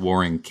stuck in those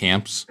warring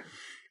camps.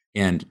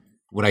 And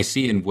what I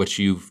see in what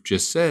you've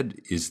just said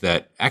is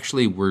that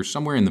actually we're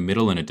somewhere in the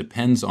middle, and it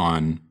depends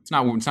on, it's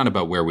not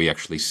about where we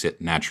actually sit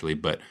naturally,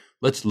 but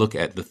let's look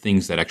at the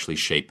things that actually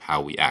shape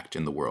how we act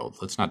in the world.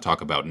 Let's not talk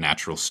about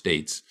natural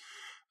states.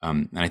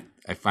 And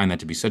I find that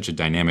to be such a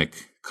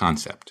dynamic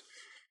concept.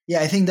 Yeah,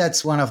 I think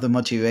that's one of the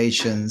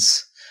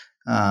motivations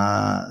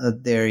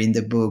there in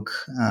the book.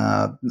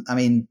 I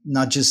mean,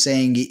 not just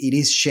saying it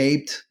is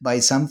shaped by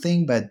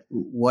something, but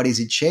what is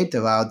it shaped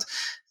about?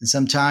 And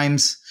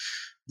sometimes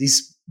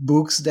these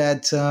books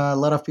that a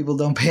lot of people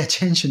don't pay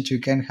attention to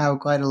can have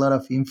quite a lot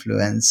of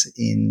influence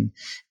in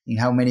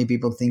how many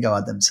people think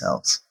about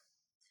themselves.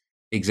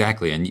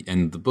 Exactly.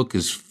 And the book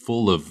is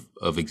full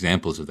of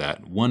examples of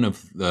that. One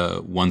of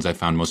the ones I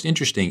found most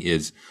interesting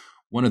is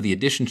one of the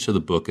additions to the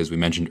book, as we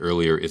mentioned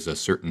earlier, is a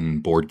certain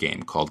board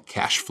game called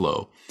Cash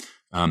Flow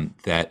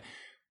that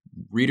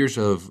readers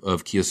of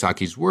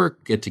Kiyosaki's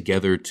work get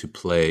together to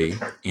play,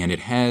 and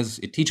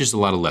it teaches a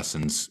lot of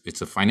lessons.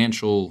 It's a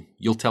financial,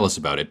 you'll tell us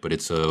about it, but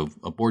it's a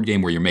board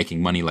game where you're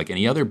making money like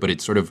any other, but it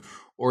sort of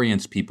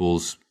orients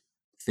people's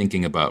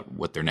thinking about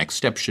what their next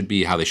steps should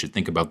be, how they should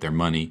think about their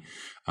money,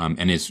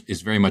 and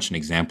is very much an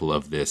example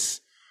of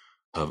this,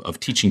 of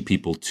teaching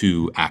people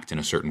to act in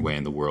a certain way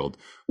in the world.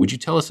 Would you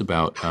tell us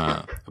about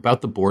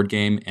the board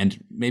game,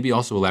 and maybe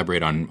also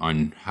elaborate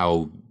on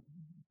how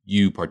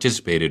you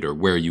participated or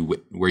where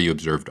you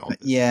observed all this?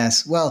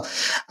 Yes. Well,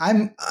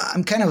 I'm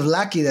kind of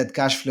lucky that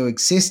cash flow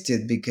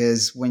existed,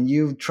 because when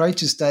you try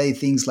to study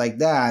things like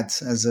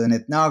that as an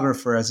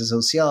ethnographer, as a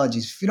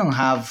sociologist, if you don't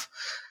have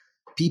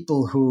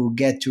people who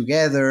get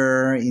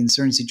together in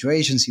certain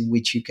situations in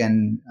which you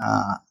can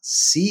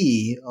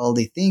see all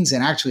the things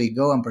and actually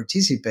go and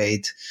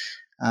participate,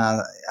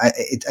 I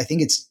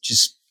think it's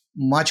just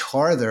much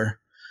harder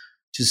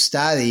to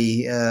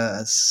study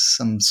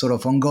some sort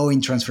of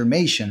ongoing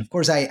transformation. Of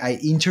course, I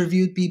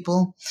interviewed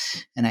people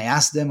and I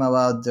asked them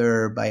about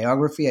their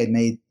biography. I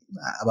made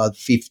about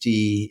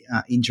 50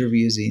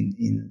 interviews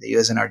in the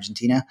US and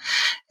Argentina.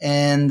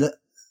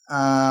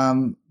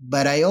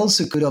 But I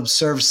also could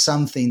observe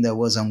something that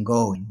was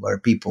ongoing, where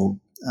people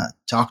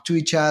talk to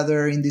each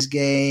other in this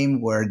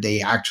game, where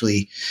they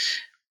actually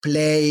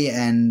play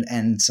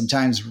and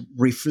sometimes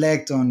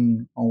reflect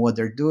on what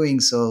they're doing.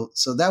 So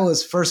that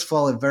was, first of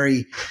all, a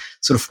very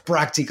sort of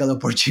practical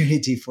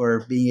opportunity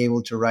for being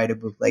able to write a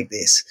book like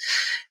this.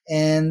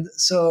 And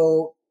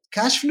so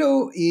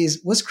Cashflow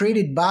was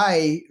created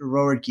by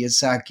Robert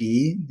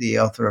Kiyosaki, the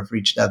author of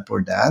Rich Dad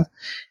Poor Dad,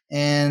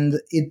 and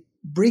it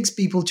brings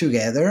people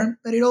together,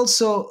 but it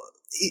also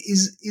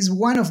is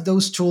one of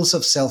those tools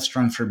of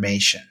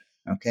self-transformation.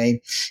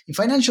 Okay, in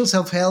financial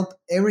self-help,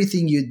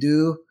 everything you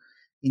do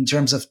in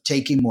terms of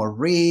taking more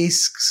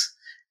risks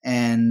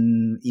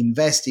and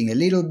investing a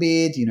little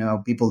bit,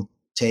 people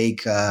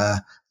take,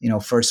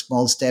 first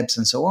small steps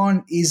and so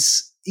on,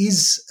 is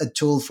a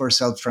tool for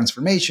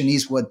self-transformation,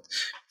 is what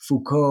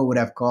Foucault would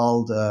have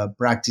called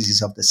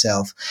practices of the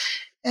self.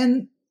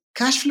 And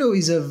Cashflow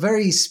is a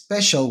very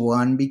special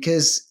one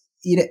because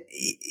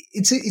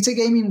it's a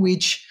game in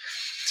which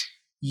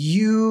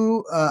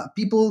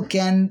people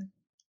can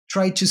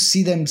try to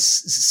see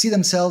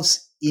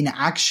themselves in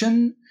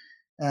action.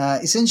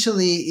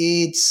 Essentially,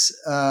 it's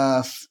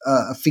a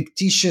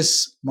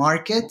fictitious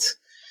market.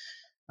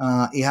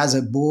 It has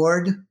a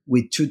board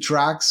with two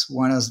tracks.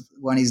 One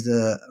is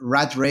the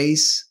rat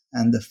race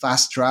and the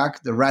fast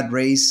track. The rat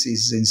race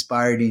is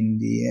inspired in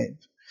the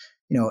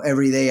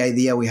everyday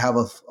idea we have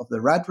of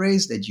the rat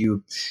race, that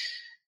you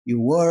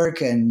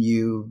work and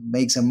you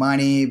make some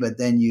money, but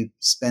then you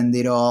spend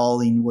it all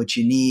in what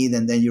you need,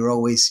 and then you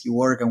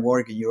work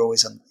and you're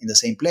always in the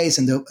same place.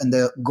 And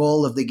the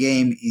goal of the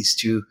game is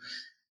to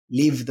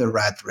live the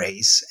rat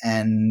race,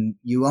 and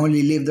you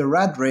only live the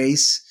rat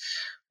race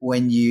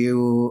when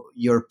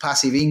your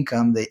passive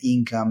income, the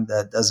income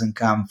that doesn't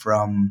come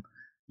from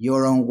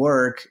your own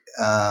work,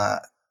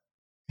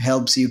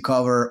 helps you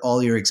cover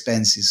all your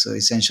expenses. So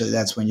essentially,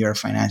 that's when you're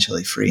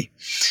financially free.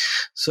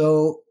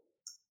 So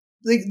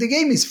the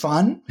game is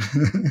fun,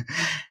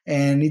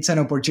 and it's an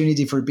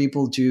opportunity for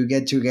people to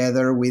get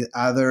together with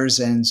others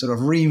and sort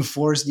of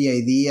reinforce the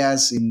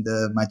ideas in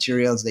the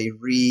materials they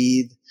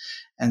read,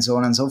 and so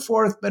on and so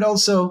forth. But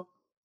also,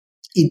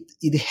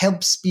 it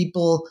helps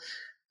people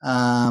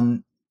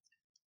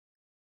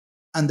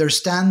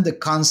understand the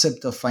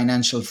concept of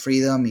financial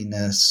freedom in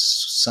a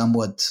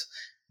somewhat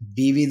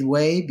vivid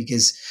way,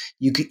 because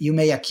you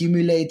may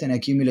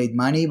accumulate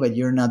money, but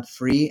you're not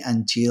free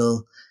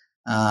until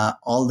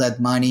all that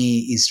money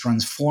is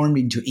transformed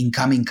into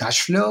incoming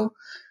cash flow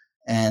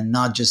and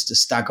not just a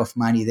stack of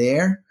money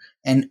there.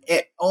 And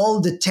all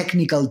the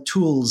technical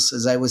tools,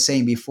 as I was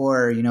saying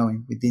before,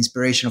 with the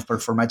inspiration of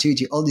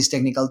performativity, all these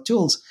technical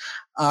tools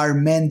are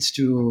meant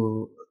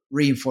to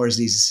reinforce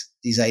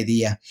this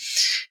idea.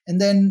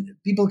 And then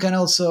people can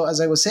also, as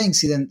I was saying,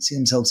 see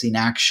themselves in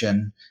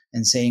action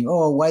and saying,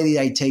 oh, why did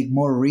I take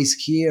more risk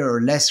here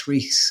or less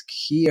risk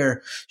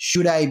here?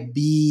 Should I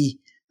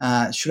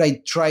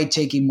try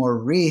taking more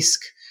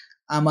risk?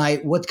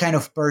 What kind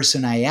of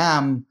person I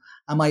am?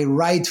 Am I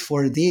right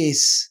for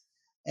this?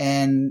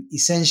 And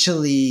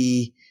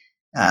essentially,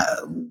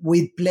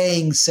 with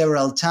playing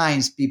several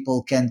times,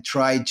 people can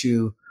try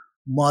to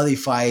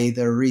modify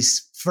the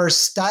risk.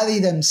 First, study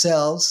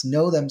themselves,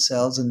 know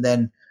themselves, and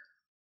then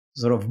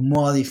sort of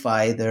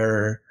modify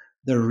their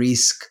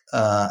risk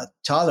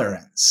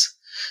tolerance.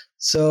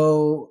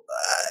 So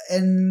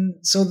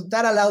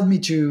that allowed me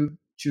to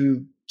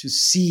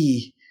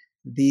see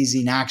these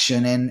in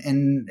action,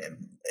 and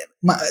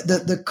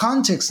the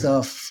context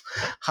of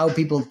how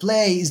people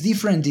play is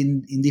different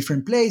in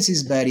different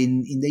places. But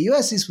in the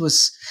US, this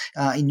was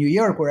in New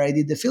York, where I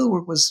did the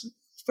fieldwork, was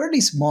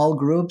fairly small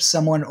groups.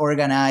 Someone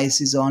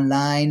organizes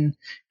online,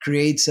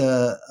 creates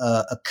a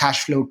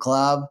cash flow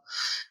club.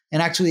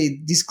 And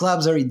actually, these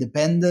clubs are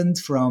independent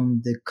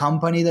from the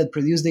company that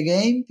produced the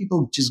game.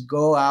 People just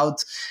go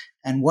out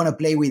and want to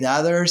play with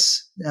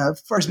others.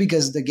 First,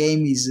 because the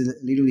game is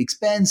a little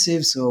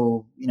expensive.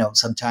 So,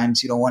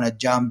 sometimes you don't want to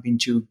jump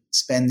into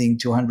spending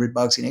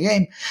 $200 in a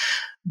game.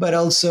 But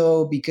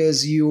also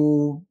because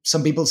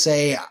some people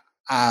say,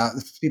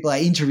 people I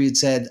interviewed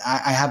said,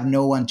 I have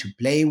no one to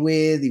play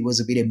with. It was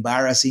a bit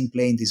embarrassing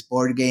playing this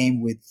board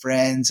game with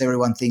friends.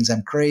 Everyone thinks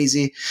I'm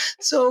crazy.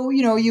 So,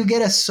 you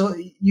get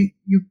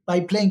by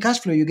playing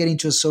Cashflow, you get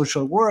into a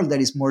social world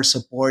that is more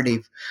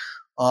supportive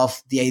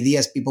of the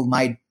ideas people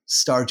might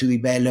start to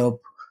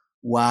develop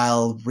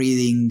while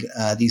reading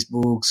these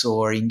books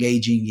or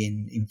engaging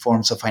in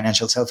forms of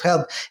financial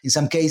self-help. In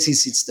some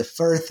cases, it's the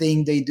first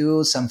thing they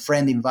do. Some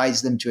friend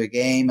invites them to a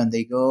game and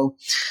they go.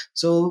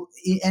 So,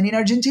 and in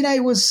Argentina,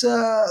 it was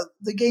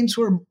the games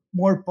were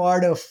more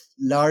part of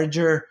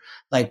larger,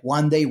 like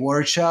one-day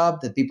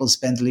workshop that people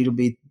spent a little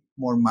bit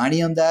more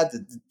money on that.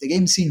 The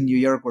games in New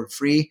York were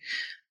free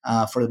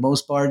for the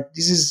most part.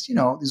 This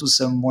was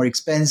a more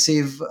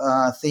expensive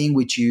thing,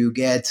 which you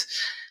get,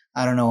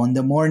 I don't know, in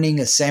the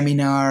morning, a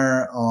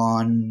seminar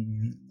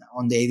on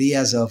the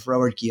ideas of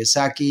Robert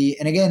Kiyosaki.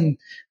 And again,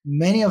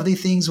 many of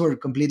these things were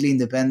completely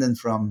independent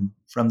from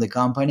the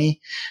company.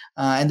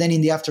 And then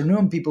in the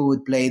afternoon, people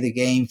would play the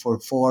game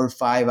for 4 or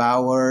 5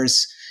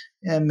 hours.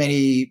 And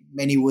many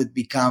would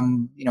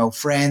become,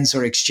 friends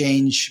or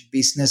exchange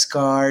business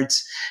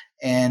cards.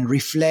 and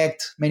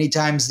reflect. Many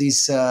times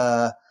these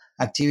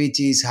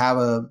activities have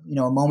a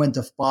moment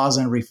of pause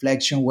and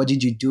reflection. What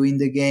did you do in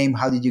the game?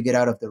 How did you get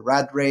out of the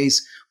rat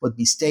race? What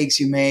mistakes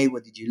you made?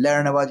 What did you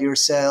learn about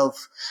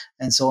yourself?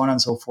 And so on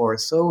and so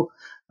forth. So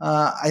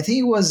I think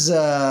it was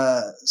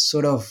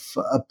sort of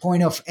a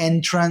point of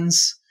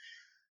entrance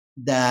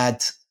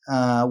that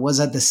was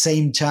at the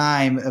same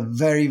time a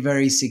very,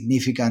 very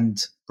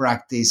significant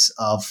practice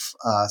of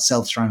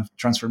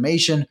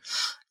self-transformation.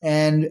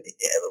 And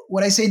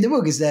what I say in the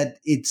book is that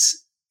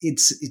it's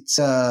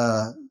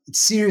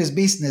serious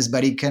business,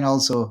 but it can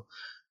also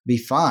be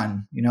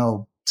fun.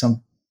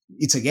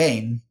 It's a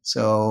game.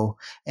 So,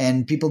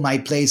 and people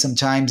might play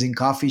sometimes in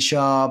coffee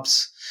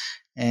shops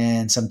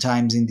and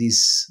sometimes in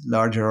these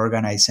larger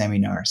organized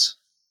seminars.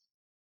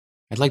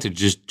 I'd like to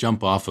just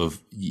jump off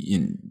of,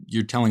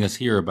 you're telling us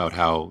here about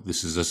how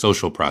this is a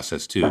social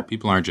process too.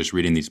 People aren't just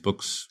reading these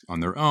books on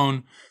their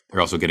own.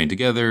 They're also getting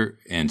together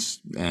and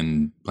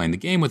playing the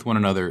game with one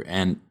another.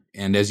 And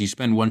as you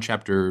spend one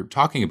chapter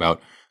talking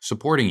about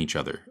supporting each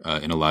other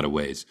in a lot of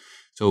ways.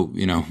 So,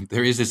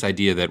 there is this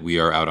idea that we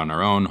are out on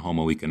our own,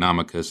 homo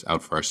economicus,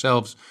 out for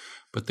ourselves.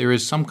 But there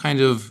is some kind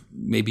of,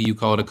 maybe you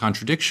call it a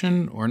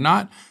contradiction or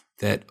not,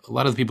 that a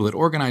lot of the people that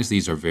organize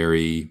these are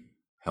very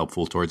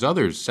helpful towards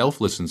others,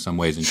 selfless in some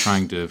ways, and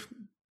trying to,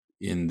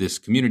 in this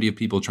community of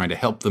people, trying to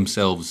help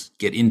themselves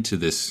get into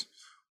this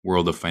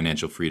world of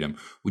financial freedom.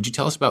 Would you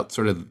tell us about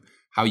sort of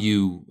how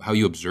you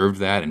observed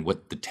that and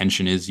what the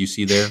tension is you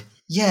see there?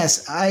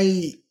 Yes,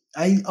 I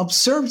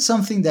observed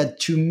something that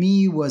to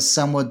me was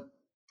somewhat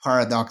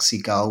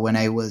paradoxical when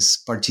I was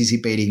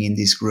participating in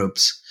these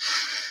groups.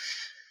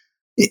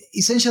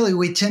 Essentially,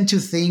 we tend to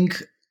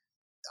think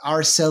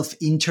our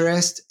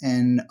self-interest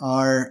and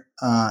our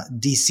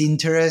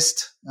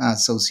disinterest,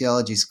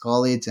 sociologists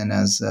call it, and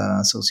as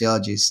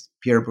sociologist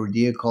Pierre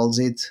Bourdieu calls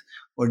it,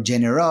 or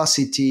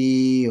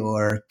generosity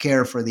or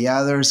care for the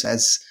others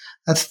as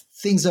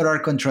things that are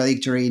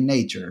contradictory in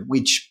nature,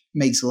 which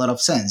makes a lot of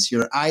sense.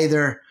 You're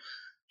either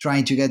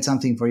trying to get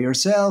something for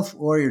yourself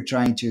or you're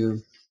trying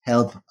to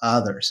help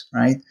others,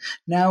 right?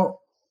 Now,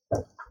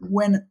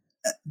 when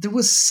there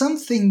was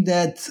something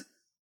that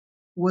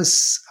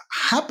was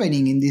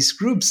happening in these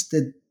groups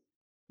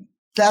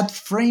that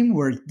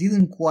framework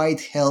didn't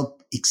quite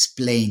help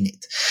explain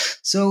it.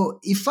 So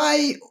if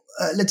I,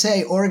 let's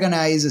say I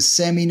organize a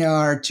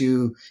seminar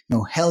to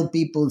help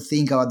people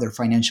think about their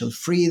financial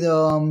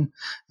freedom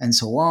and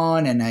so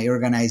on, and I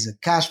organize a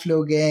cash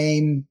flow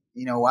game,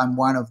 I'm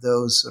one of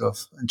those sort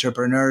of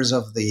entrepreneurs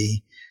of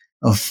the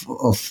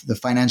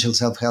financial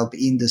self-help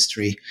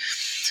industry.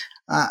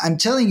 I'm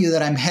telling you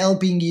that I'm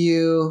helping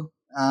you,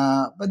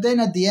 but then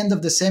at the end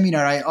of the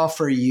seminar, I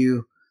offer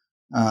you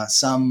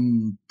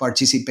some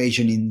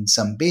participation in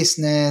some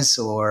business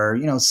or,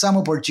 some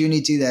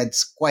opportunity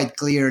that's quite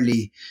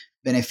clearly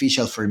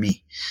beneficial for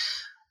me.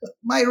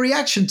 My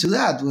reaction to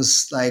that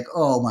was like,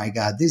 oh my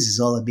God, this is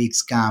all a big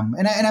scam.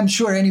 And I'm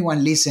sure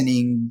anyone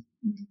listening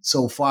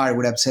so far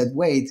would have said,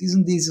 wait,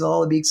 isn't this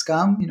all a big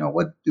scam?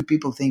 What do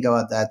people think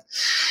about that?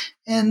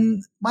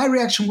 And my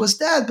reaction was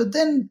that, but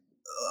then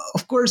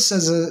of course,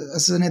 as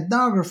an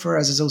ethnographer,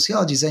 as a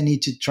sociologist, I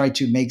need to try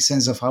to make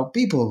sense of how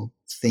people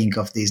think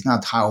of this,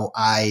 not how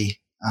I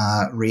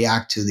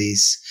react to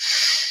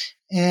this.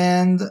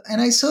 And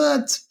I saw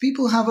that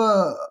people have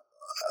a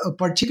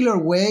particular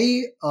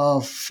way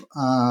of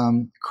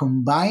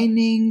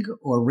combining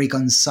or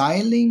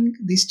reconciling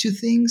these two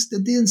things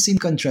that didn't seem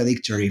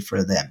contradictory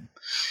for them.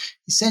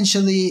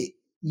 Essentially,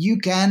 you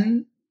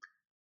can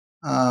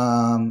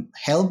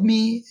help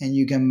me and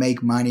you can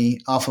make money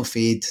off of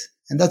it,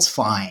 and that's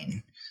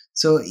fine.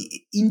 So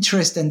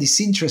interest and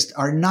disinterest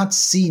are not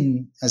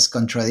seen as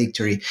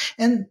contradictory.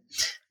 And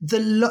the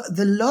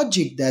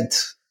logic that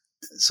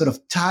sort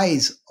of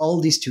ties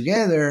all this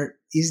together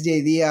is the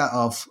idea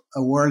of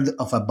a world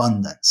of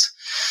abundance.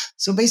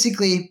 So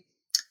basically,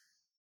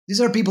 these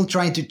are people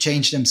trying to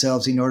change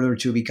themselves in order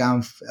to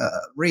become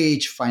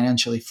rich,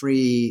 financially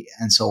free,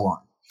 and so on.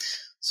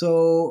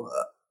 So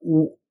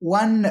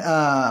one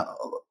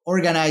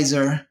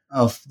organizer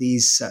of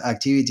these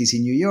activities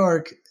in New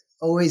York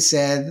always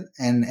said,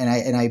 and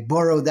I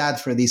borrowed that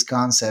for this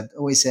concept,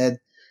 always said,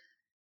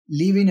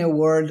 live in a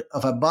world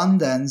of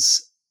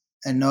abundance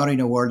and not in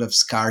a world of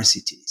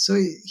scarcity. So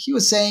he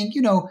was saying,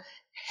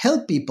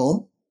 help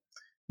people,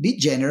 be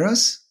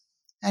generous,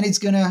 and it's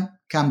going to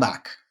come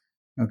back.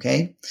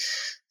 Okay?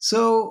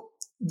 So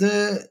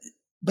the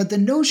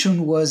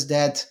notion was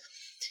that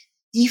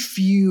if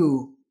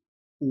you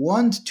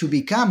want to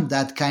become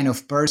that kind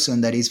of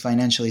person that is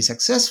financially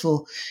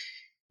successful,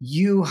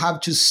 you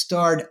have to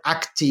start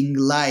acting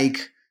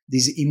like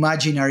this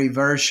imaginary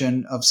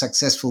version of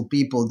successful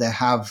people that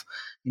have,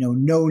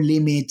 no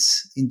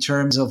limits in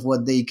terms of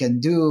what they can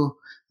do.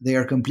 They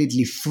are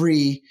completely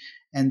free,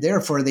 and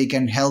therefore they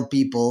can help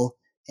people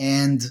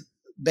and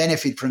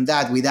benefit from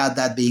that without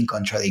that being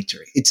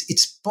contradictory.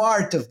 It's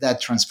part of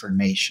that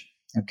transformation.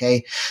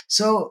 Okay,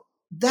 so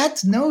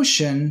that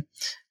notion,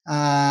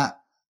 I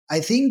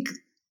think,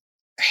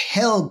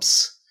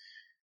 helps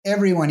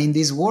everyone in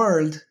this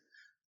world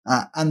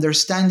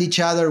understand each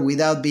other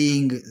without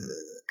being,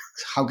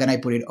 how can I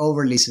put it,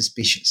 overly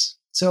suspicious.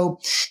 So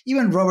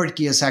even Robert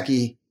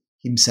Kiyosaki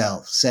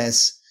himself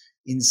says,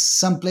 in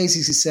some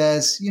places he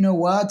says, you know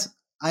what,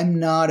 I'm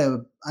not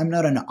an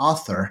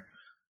author.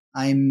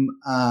 I'm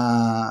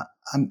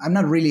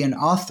not really an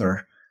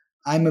author.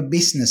 I'm a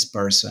business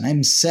person.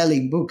 I'm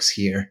selling books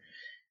here.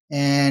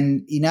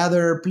 And in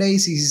other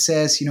places he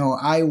says,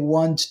 I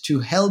want to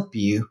help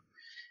you.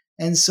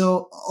 And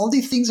so all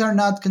these things are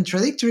not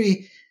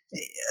contradictory.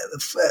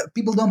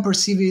 People don't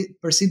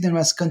perceive them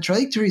as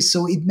contradictory.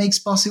 So it makes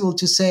possible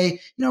to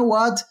say, you know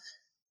what,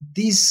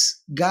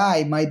 this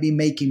guy might be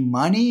making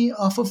money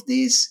off of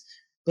this,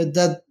 but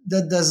that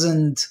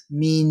doesn't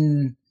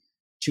mean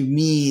to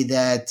me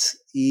that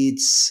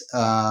it's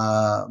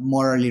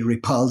morally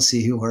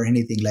repulsive or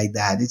anything like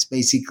that. It's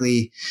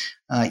basically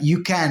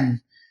you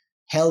can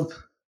help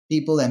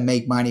people and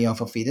make money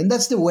off of it, and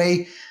that's the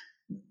way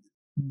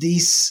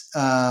this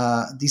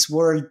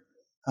world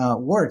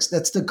works.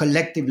 That's the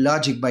collective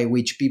logic by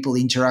which people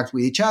interact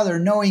with each other,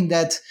 knowing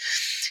that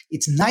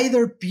it's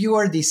neither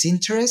pure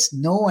disinterest.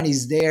 No one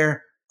is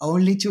there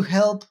only to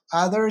help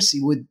others.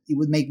 It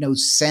would make no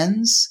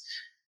sense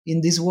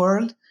in this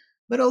world.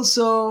 But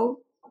also,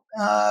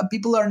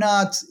 people are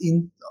not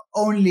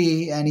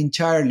only and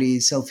entirely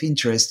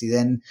self-interested,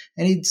 and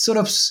it sort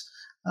of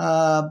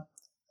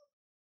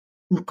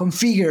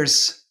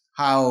configures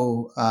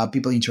how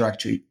people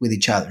interact with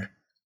each other.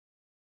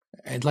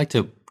 I'd like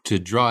to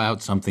draw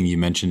out something you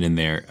mentioned in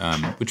there,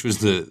 which was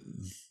the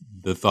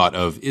thought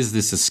of, is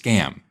this a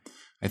scam?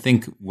 I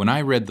think when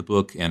I read the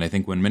book, and I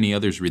think when many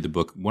others read the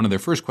book, one of their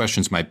first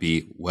questions might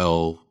be,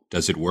 well,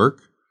 does it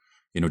work?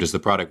 Does the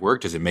product work?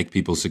 Does it make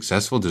people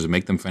successful? Does it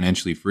make them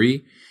financially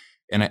free?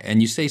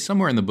 And you say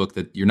somewhere in the book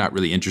that you're not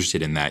really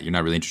interested in that. You're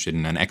not really interested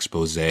in an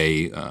expose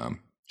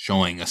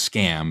showing a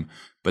scam,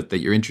 but that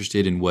you're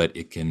interested in what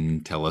it can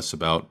tell us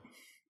about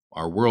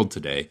our world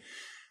today.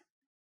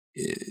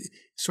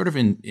 Sort of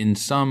in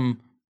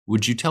some,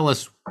 would you tell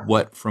us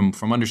what, from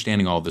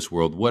understanding all of this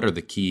world, what are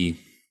the key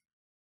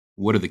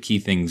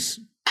things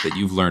that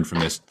you've learned from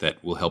this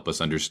that will help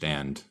us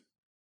understand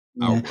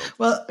our world?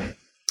 Well,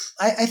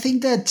 I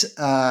think that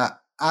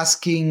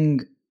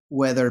asking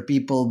whether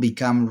people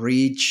become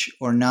rich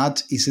or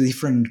not is a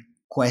different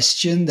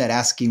question than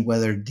asking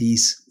whether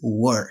this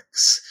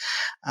works.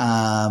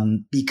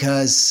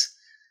 Because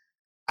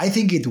I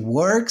think it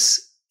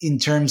works in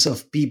terms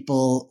of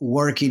people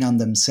working on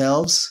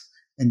themselves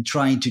and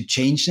trying to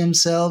change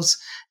themselves.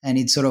 And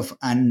it's sort of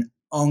an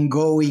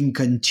ongoing,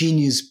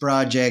 continuous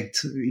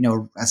project,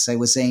 as I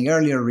was saying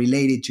earlier,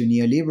 related to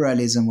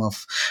neoliberalism,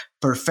 of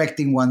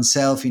perfecting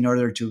oneself in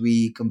order to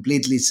be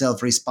completely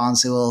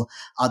self-responsible,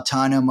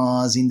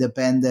 autonomous,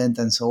 independent,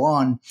 and so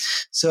on.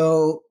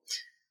 So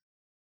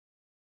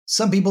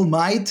some people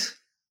might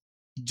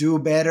do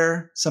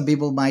better. Some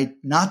people might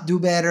not do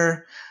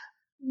better.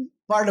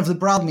 Part of the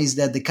problem is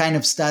that the kind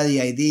of study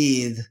I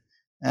did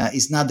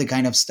is not the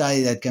kind of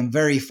study that can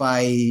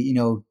verify,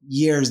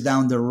 years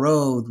down the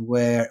road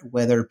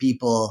whether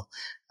people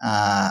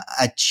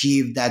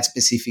achieve that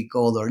specific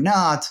goal or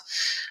not.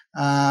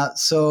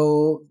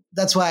 So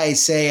that's why I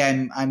say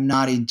I'm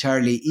not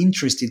entirely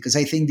interested, because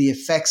I think the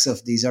effects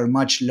of these are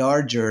much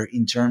larger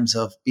in terms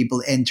of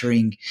people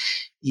entering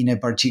in a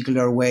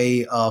particular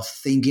way of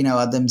thinking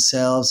about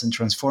themselves and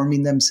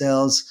transforming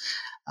themselves,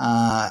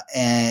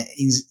 and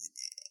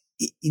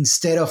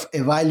instead of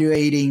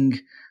evaluating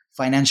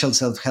financial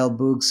self-help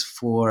books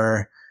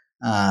for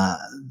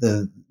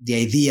the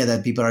idea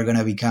that people are going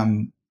to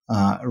become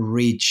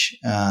rich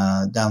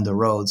down the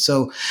road.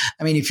 So,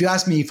 I mean, if you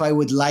ask me if I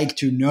would like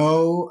to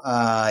know,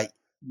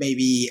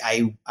 maybe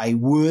I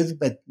would,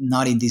 but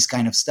not in this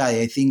kind of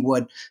study. I think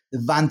what the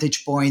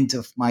vantage point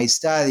of my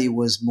study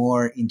was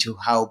more into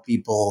how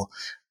people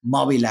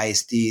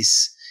mobilize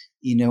this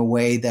in a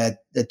way that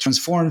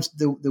transforms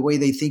the way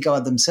they think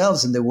about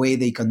themselves and the way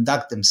they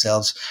conduct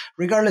themselves,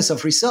 regardless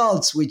of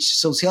results, which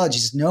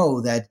sociologists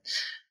know that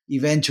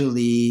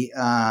eventually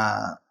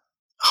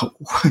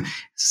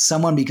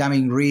someone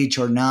becoming rich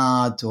or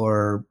not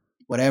or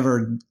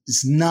whatever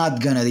is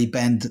not going to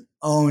depend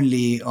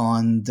only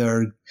on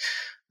their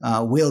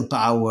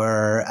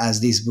willpower,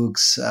 as these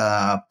books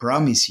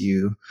promise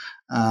you.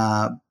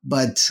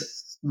 But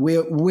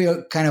we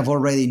kind of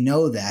already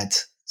know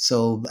that.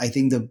 So I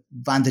think the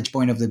vantage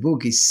point of the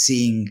book is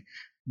seeing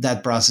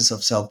that process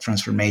of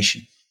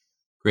self-transformation.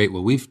 Great.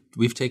 Well,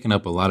 we've taken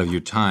up a lot of your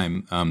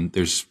time.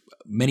 There's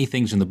many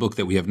things in the book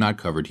that we have not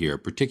covered here,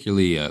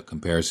 particularly a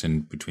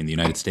comparison between the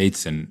United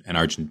States and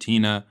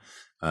Argentina,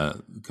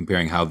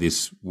 comparing how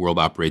this world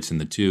operates in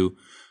the two.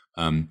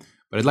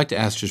 But I'd like to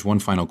ask just one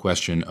final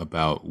question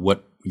about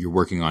what you're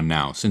working on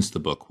now since the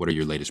book. What are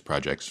your latest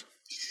projects?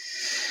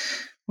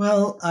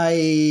 Well,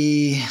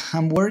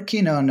 I'm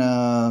working on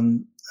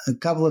a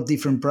couple of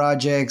different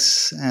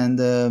projects, and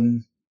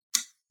the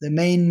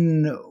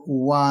main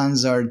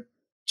ones are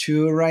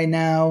two right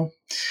now.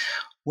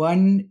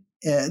 One,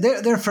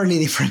 they're fairly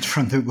different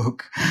from the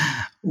book.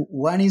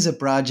 One is a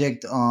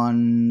project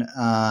on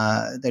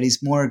that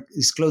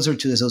is closer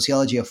to the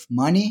sociology of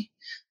money.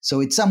 So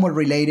it's somewhat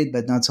related,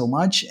 but not so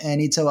much.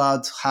 And it's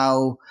about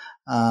how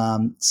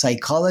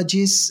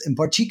psychologists, and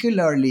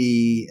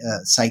particularly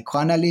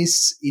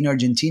psychoanalysts in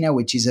Argentina,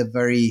 which is a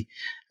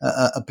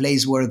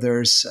place where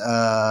there's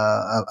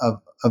a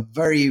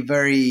very,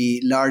 very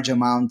large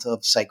amount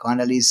of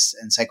psychoanalysts,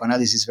 and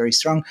psychoanalysis is very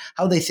strong,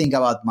 how they think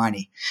about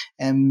money,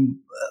 and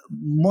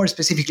more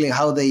specifically,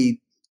 how they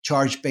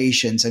charge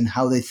patients and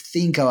how they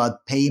think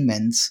about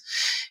payments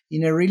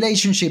in a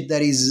relationship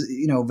that is,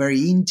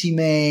 very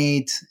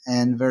intimate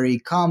and very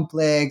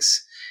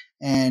complex.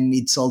 And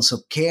it's also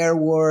care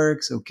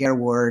work. So care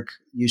work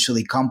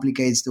usually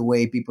complicates the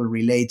way people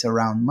relate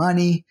around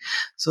money.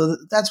 So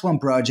that's one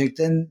project.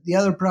 And the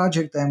other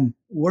project I'm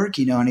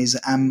working on is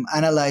I'm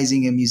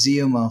analyzing a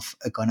museum of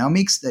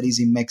economics that is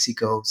in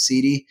Mexico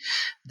City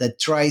that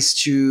tries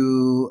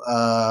to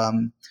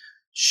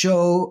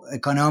show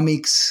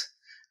economics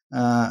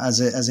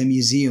as a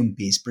museum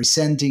piece,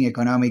 presenting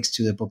economics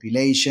to the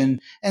population.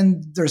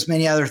 And there's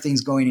many other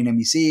things going in the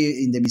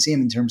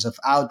museum in terms of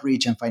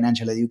outreach and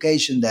financial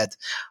education that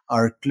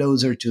are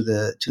closer to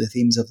the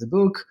themes of the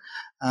book.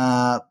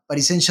 But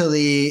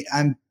essentially,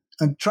 I'm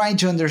trying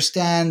to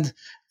understand,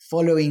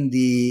 following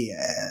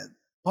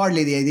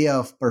partly the idea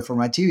of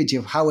performativity,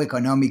 of how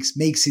economics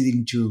makes it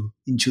into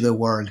the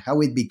world,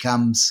 how it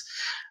becomes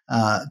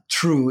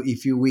true,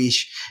 if you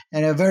wish.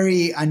 And a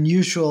very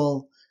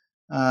unusual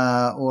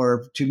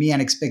or to me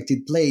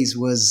unexpected place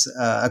was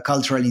a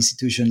cultural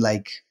institution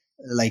like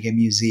a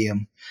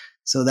museum.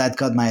 So that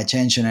caught my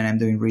attention, and I'm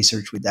doing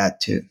research with that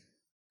too.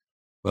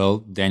 Well,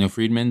 Daniel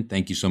Friedman,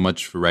 thank you so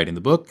much for writing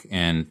the book,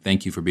 and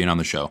thank you for being on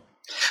the show.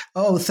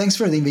 Oh, thanks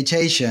for the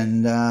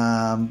invitation.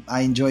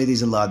 I enjoy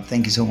this a lot.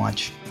 Thank you so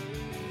much.